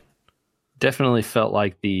storyline. Definitely felt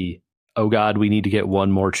like oh God, we need to get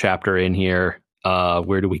one more chapter in here.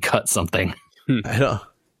 Where do we cut something?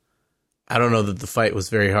 I don't know that the fight was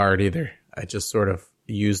very hard either. I just sort of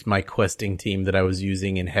used my questing team that I was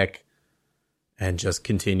using in Heck and just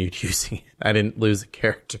continued using it. I didn't lose a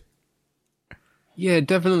character. Yeah, it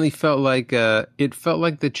definitely felt like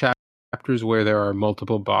the chapters where there are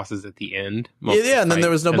multiple bosses at the end. Yeah, and then there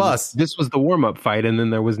was no boss. This was the warm-up fight, and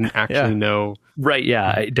then there was actually no... Right,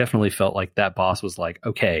 yeah. It definitely felt like that boss was like,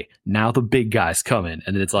 okay, now the big guy's coming.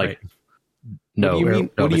 And then it's like, no.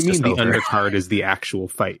 What do you mean the undercard is the actual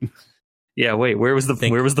fight? Yeah, wait, where was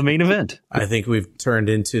the main event? I think we've turned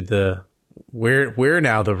into we're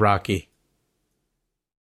now the Rocky.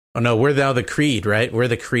 Oh no, we're now the Creed, right? We're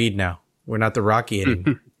the Creed now. We're not the Rocky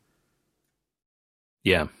anymore.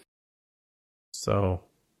 Yeah. So,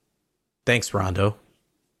 thanks, Rondo.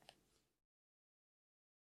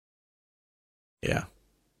 Yeah.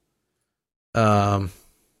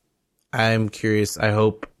 I'm curious. I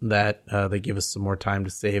hope that they give us some more time to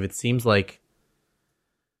save. It seems like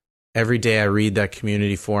every day I read that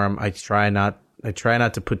community forum, I try not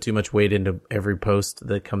to put too much weight into every post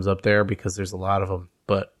that comes up there because there's a lot of them.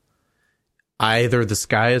 But either the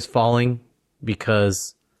sky is falling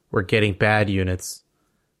because we're getting bad units.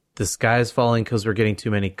 The sky is falling because we're getting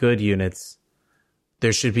too many good units.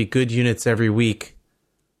 There should be good units every week,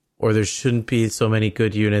 or there shouldn't be so many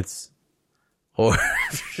good units. Or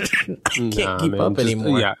I can't keep up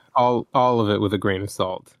anymore. Yeah, all of it with a grain of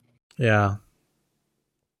salt. Yeah.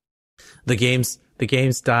 The game's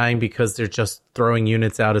dying because they're just throwing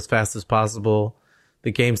units out as fast as possible.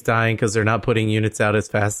 The game's dying because they're not putting units out as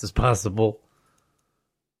fast as possible.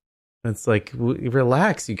 It's like,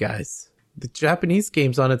 relax, you guys. The Japanese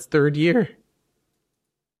game's on its 3rd year.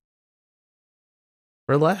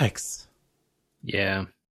 Relax. Yeah.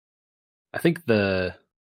 I think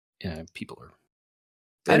people are...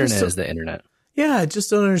 The internet is the internet. Yeah, I just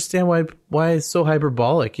don't understand why it's so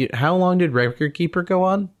hyperbolic. How long did Record Keeper go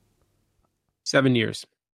on? 7 years.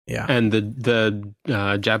 Yeah. And the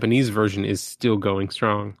Japanese version is still going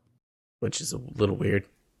strong. Which is a little weird.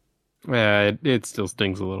 It still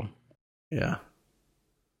stings a little. Yeah.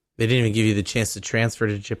 They didn't even give you the chance to transfer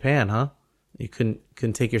to Japan, huh? You couldn't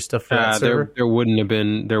take your stuff for that server? There wouldn't have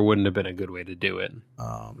been a good way to do it.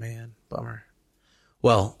 Oh man, bummer.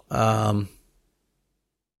 Well,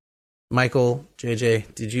 Michael,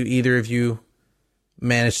 JJ, did either of you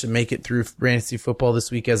manage to make it through fantasy football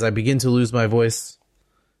this week as I begin to lose my voice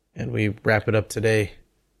and we wrap it up today?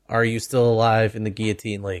 Are you still alive in the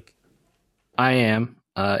Guillotine Lake? I am.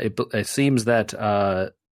 It seems that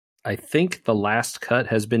I think the last cut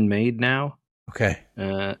has been made now. Okay.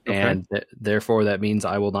 And therefore that means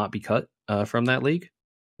I will not be cut from that league.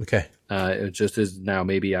 Okay. It just is now.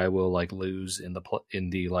 Maybe I will lose in the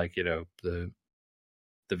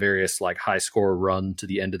the various high score run to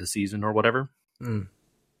the end of the season or whatever. Mm.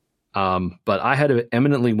 But I had an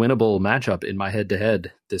eminently winnable matchup in my head to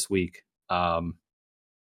head this week.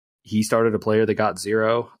 He started a player that got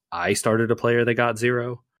 0. I started a player that got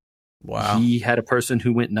 0. Wow. He had a person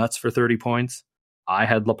who went nuts for 30 points. I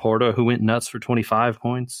had Laporta who went nuts for 25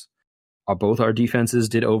 points. Both our defenses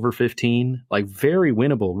did over 15. Very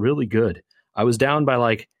winnable, really good. I was down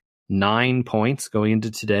by 9 points going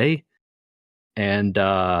into today. And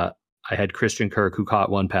I had Christian Kirk who caught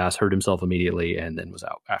one pass, hurt himself immediately, and then was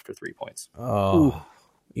out after 3 points. Oh, ooh.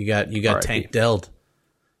 You got Tank Delled.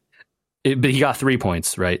 But he got 3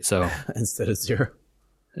 points, right? So instead of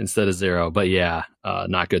 0. But yeah,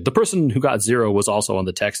 not good. The person who got 0 was also on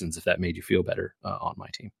the Texans, if that made you feel better, on my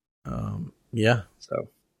team. Yeah. So,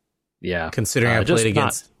 yeah. Considering I played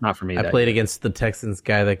against... Not for me. I played against the Texans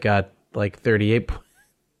guy that got 38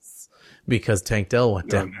 points because Tank Dell went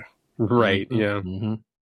down. Right, yeah. Mm-hmm.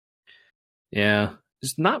 Yeah.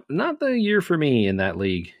 Just not the year for me in that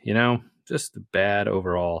league, Just bad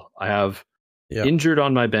overall. I have injured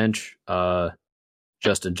on my bench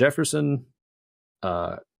Justin Jefferson,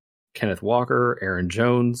 Kenneth Walker, Aaron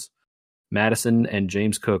Jones, Madison, and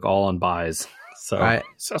James Cook all on buys. So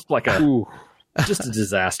it's just just a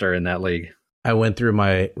disaster in that league. I went through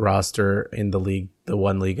my roster in the league, the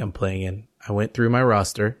one league I'm playing in. I went through my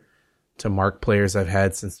roster to mark players I've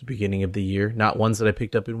had since the beginning of the year. Not ones that I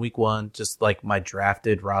picked up in week 1, just like my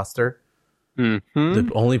drafted roster. Mm-hmm. The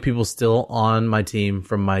only people still on my team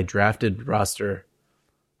from my drafted roster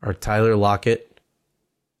are Tyler Lockett,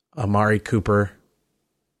 Amari Cooper,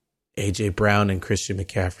 AJ Brown, and Christian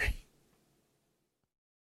McCaffrey.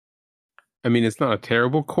 I mean, it's not a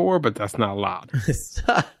terrible core, but that's not a lot. It's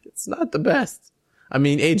not the best. I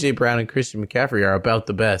mean, AJ Brown and Christian McCaffrey are about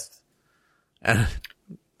the best. And I'm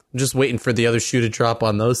just waiting for the other shoe to drop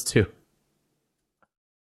on those two.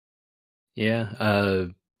 Yeah,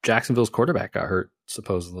 Jacksonville's quarterback got hurt,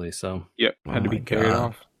 supposedly, so... Yep, had to be carried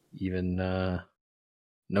off. Even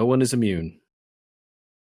no one is immune.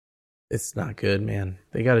 It's not good, man.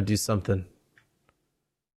 They got to do something.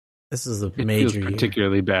 This is a major year. It feels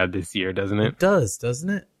particularly bad this year, doesn't it? It does, doesn't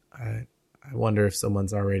it? I wonder if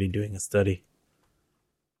someone's already doing a study.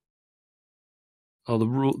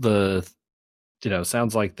 Oh,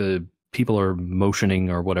 sounds like the people are motioning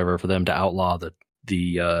or whatever for them to outlaw the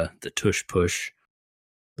tush push.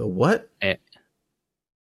 The what?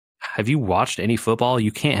 Have you watched any football?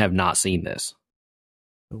 You can't have not seen this.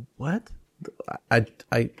 The what?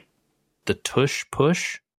 The tush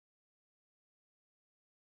push?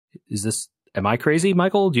 Am I crazy,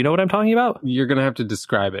 Michael? Do you know what I'm talking about? You're going to have to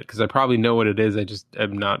describe it, because I probably know what it is. I just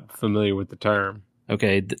am not familiar with the term.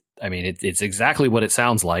 Okay. I mean, it's exactly what it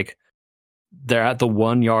sounds like. They're at the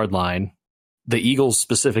 1 yard line. The Eagles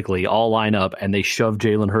specifically all line up, and they shove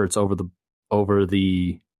Jalen Hurts over the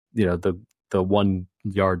 1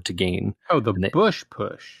 yard to gain. Oh, Bush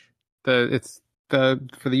push. It's for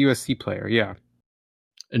the USC player. Yeah.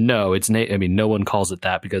 No, no one calls it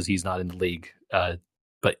that because he's not in the league.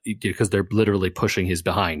 But because they're literally pushing his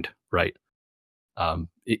behind, right?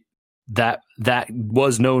 That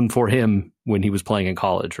was known for him when he was playing in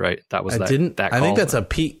college, right? That was I think that's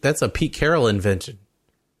a Pete Carroll invention.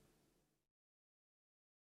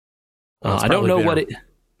 I don't know what it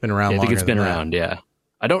been around. I think it's been around. Yeah,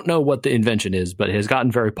 I don't know what the invention is, but it has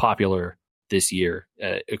gotten very popular this year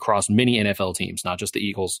across many NFL teams, not just the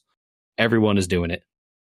Eagles. Everyone is doing it.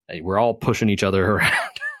 We're all pushing each other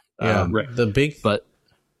around. Yeah, right. The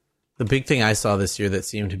big thing I saw this year that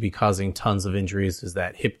seemed to be causing tons of injuries is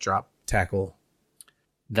that hip drop tackle.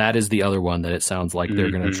 That is the other one that it sounds like they're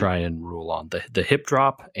going to try and rule on. The hip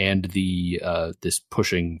drop and the this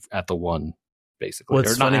pushing at the 1, basically. Well,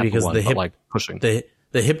 it's funny because pushing.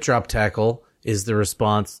 The hip drop tackle is the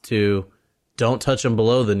response to don't touch them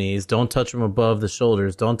below the knees, don't touch them above the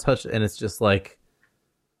shoulders, don't touch, and it's just like,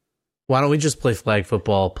 why don't we just play flag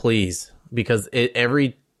football, please? Because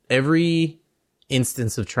every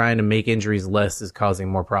instance of trying to make injuries less is causing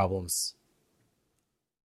more problems.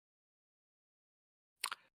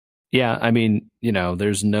 Yeah, I mean,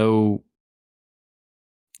 there's no...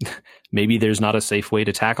 Maybe there's not a safe way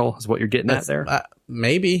to tackle, is what you're getting at there?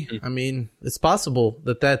 Maybe. I mean, it's possible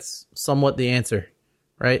that's somewhat the answer,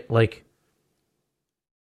 right? Like,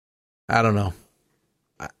 I don't know.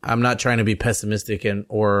 I'm not trying to be pessimistic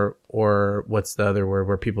or what's the other word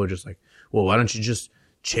where people are just like, well, why don't you just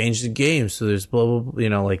change the game so there's blah, blah,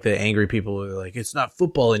 blah, like the angry people who are like, it's not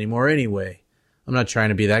football anymore anyway. I'm not trying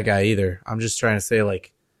to be that guy either. I'm just trying to say,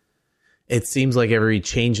 like, it seems like every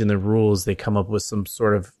change in the rules, they come up with some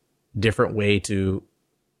sort of different way to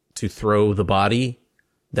throw the body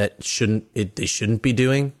that they shouldn't be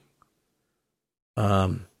doing,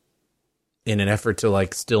 in an effort to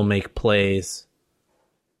like still make plays.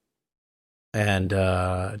 And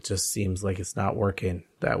it just seems like it's not working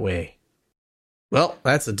that way. Well,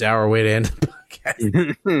 that's a dour way to end the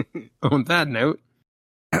podcast. On that note,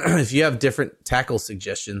 if you have different tackle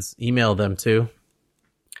suggestions, email them too.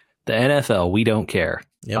 The NFL, we don't care.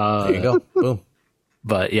 Yep, there you go. Boom.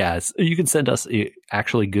 But yeah, you can send us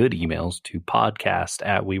actually good emails to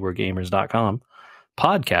podcast@weweregamers.com,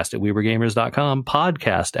 podcast@weweregamers.com,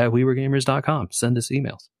 podcast@weweregamers.com. Send us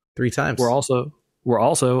emails 3 times. We're also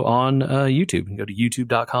on YouTube. You can go to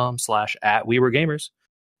youtube.com/@weweregamers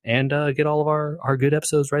and get all of our good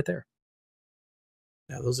episodes right there.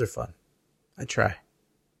 Yeah, those are fun. I try.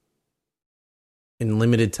 In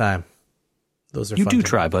limited time. Those are you fun. You do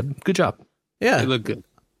try, bud. Good job. Yeah. They look good.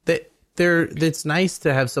 It's nice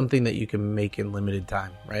to have something that you can make in limited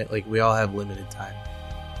time, right? Like, we all have limited time.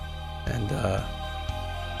 And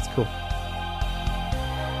it's cool.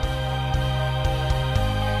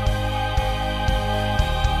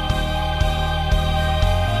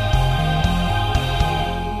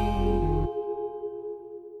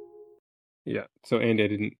 Yeah. So,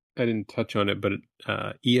 Andy, I didn't touch on it, but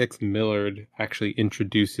EX Millard actually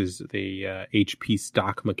introduces the HP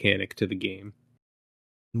stock mechanic to the game.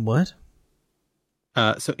 What?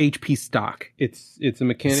 So HP stock. It's a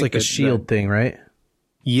mechanic. It's like a shield thing, right?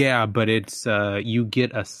 Yeah, but it's you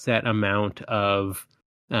get a set amount of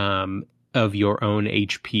your own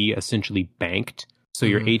HP essentially banked. So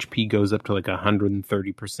your HP goes up to like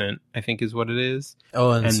 130%, I think is what it is.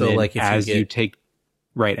 Oh, and so like if as you take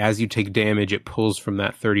damage, it pulls from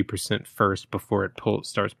that 30% first before it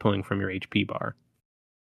starts pulling from your HP bar.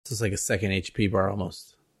 So it's like a second HP bar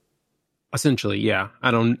almost. Essentially, yeah. I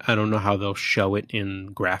don't know how they'll show it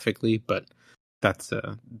in graphically, but that's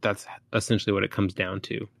essentially what it comes down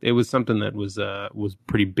to. It was something that was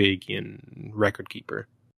pretty big in Record Keeper.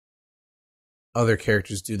 Other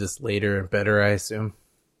characters do this later and better, I assume.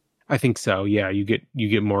 I think so. Yeah, you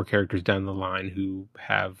get more characters down the line who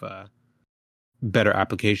have better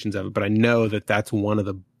applications of it. But I know that that's one of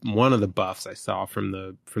the buffs I saw from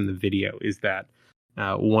the video is that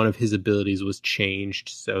one of his abilities was changed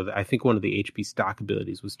so that I think one of the HP stock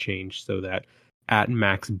abilities was changed so that at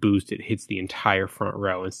max boost it hits the entire front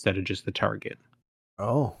row instead of just the target.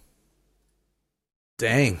 Oh,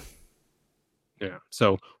 dang. Yeah.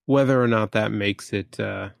 So whether or not that makes it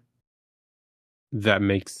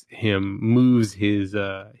moves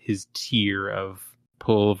his tier of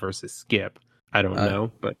pull versus skip, I don't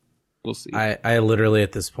know, but we'll see. I literally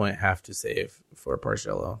at this point have to save for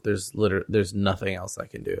Bargello. There's nothing else I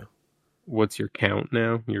can do. What's your count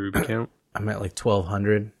now? Your Ruby count? I'm at like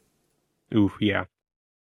 1200. Oof, yeah.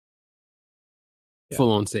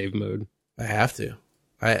 Full on save mode. I have to.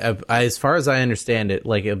 I as far as I understand it,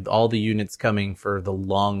 like of all the units coming for the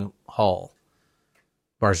long haul,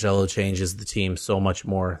 Bargello changes the team so much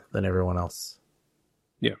more than everyone else.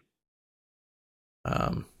 Yeah.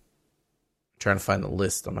 Trying to find the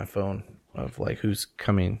list on my phone of like who's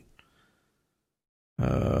coming.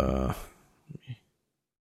 2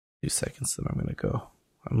 seconds, then I'm gonna go.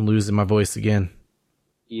 I'm losing my voice again.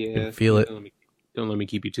 Yeah, feel it. Don't let me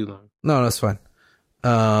keep you too long. No, that's fine.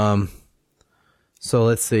 So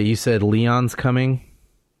let's see. You said Leon's coming.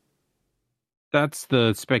 That's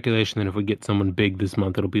the speculation that if we get someone big this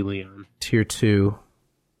month, it'll be Leon. Tier 2.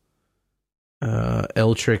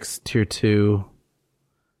 Eltrix Tier 2.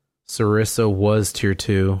 Sarissa was Tier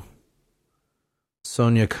 2.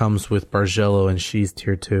 Sonya comes with Bargello and she's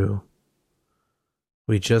Tier 2.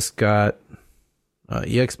 We just got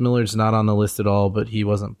EX Millard's not on the list at all, but he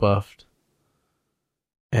wasn't buffed.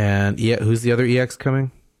 And who's the other EX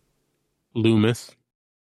coming? Loomis.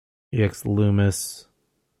 EX Loomis.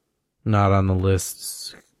 Not on the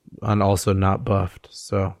list. And also not buffed.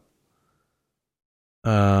 So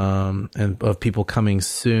and of people coming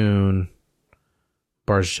soon,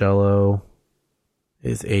 Bargello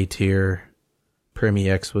is A tier. Prim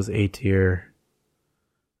EX was A tier.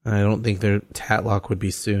 And I don't think their Tatlock would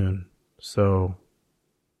be soon. So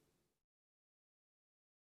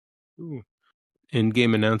Ooh.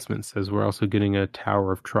 In-game announcement says we're also getting a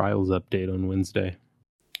Tower of Trials update on Wednesday.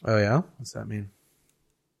 Oh yeah? What's that mean?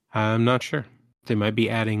 I'm not sure. They might be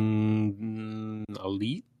adding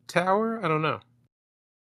Elite Tower? I don't know.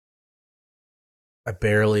 I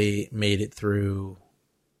barely made it through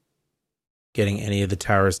getting any of the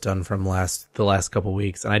towers done from the last couple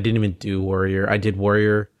weeks, and I didn't even do Warrior. I did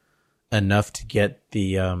Warrior enough to get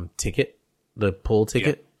the ticket, the pull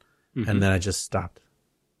ticket, and then I just stopped.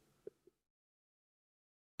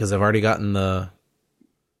 Because I've already gotten the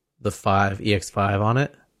 5 EX5 on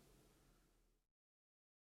it.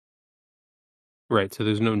 Right, so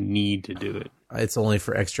there's no need to do it. It's only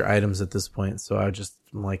for extra items at this point, so I'm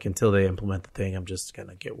like, until they implement the thing, I'm just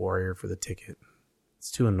gonna get Warrior for the ticket.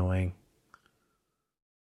 It's too annoying.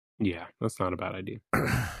 Yeah, that's not a bad idea.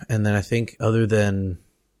 And then I think other than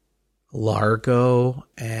Largo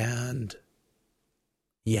and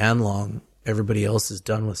Yanlong, everybody else is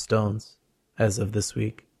done with stones as of this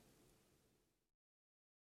week.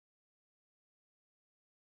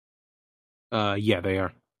 Yeah, they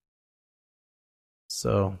are.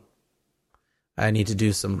 So I need to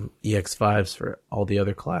do some EX5s for all the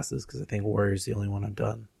other classes because I think Warrior's the only one I've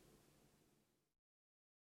done.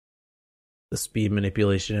 The speed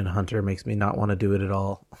manipulation in Hunter makes me not want to do it at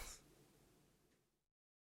all.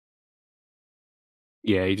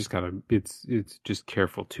 Yeah, you just gotta. It's just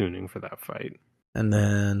careful tuning for that fight. And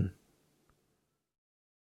then,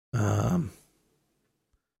 oh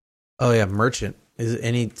yeah, Merchant. Is there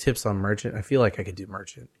any tips on Merchant? I feel like I could do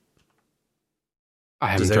Merchant. I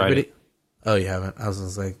haven't tried it. Oh, you haven't? I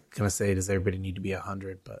was gonna say, does everybody need to be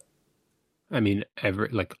 100? But I mean,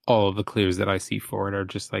 all of the clears that I see for it are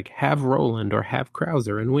just like have Roland or have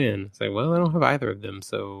Krauser and win. It's like, well, I don't have either of them,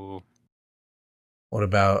 so. What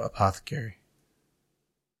about Apothecary?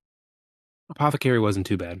 Apothecary wasn't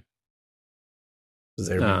too bad. Does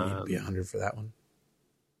everybody need to be 100 for that one?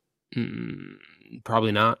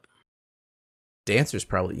 Probably not. Dancer's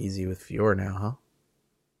probably easy with Fiora now, huh?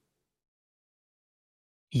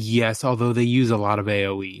 Yes, although they use a lot of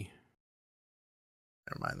AoE.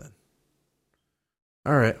 Never mind then.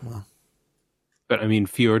 All right, well. But I mean,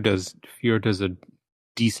 Fiora does a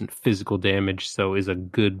decent physical damage, so is a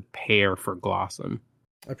good pair for Glossum.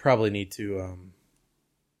 I probably need to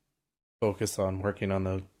focus on working on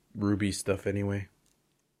the ruby stuff anyway.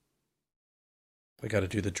 I got to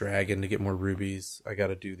do the dragon to get more rubies. I got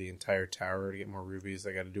to do the entire tower to get more rubies.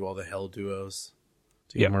 I got to do all the hell duos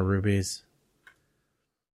to get more rubies.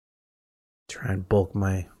 Try and bulk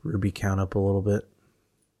my ruby count up a little bit.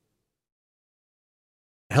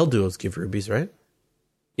 Hell duos give rubies, right?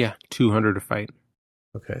 Yeah, 200 to fight.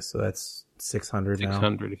 Okay, so that's 600 now.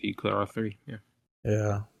 600 if you clear all 3, yeah.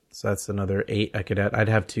 Yeah, so that's another 8 I could add. I'd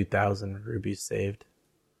have 2,000 rubies saved.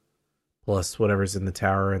 Plus whatever's in the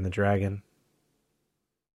tower and the dragon.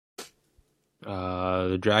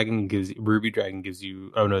 The dragon Ruby Dragon gives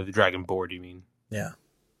you... Oh, no, the dragon board, you mean? Yeah.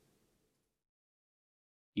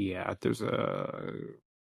 Yeah, there's a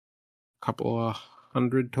couple of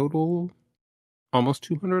hundred total. Almost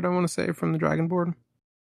 200, I want to say, from the dragon board.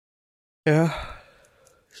 Yeah.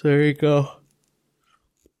 So there you go.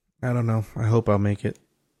 I don't know. I hope I'll make it.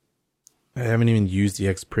 I haven't even used the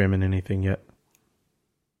X-Prim in anything yet.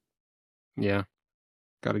 Yeah.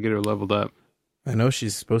 Got to get her leveled up. I know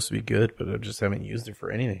she's supposed to be good, but I just haven't used her for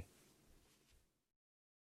anything.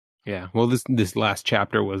 Yeah. Well, this last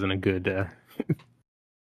chapter wasn't a good a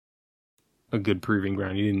good proving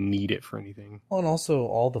ground. You didn't need it for anything. Well, and also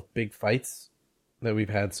all the big fights that we've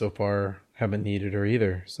had so far haven't needed her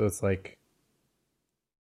either. So it's like,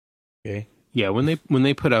 okay. Yeah, when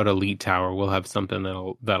they put out Elite Tower, we'll have something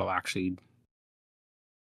that'll actually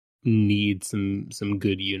need some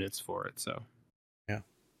good units for it. So yeah,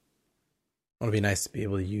 it'll be nice to be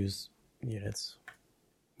able to use units.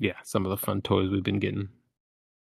 Yeah, some of the fun toys we've been getting.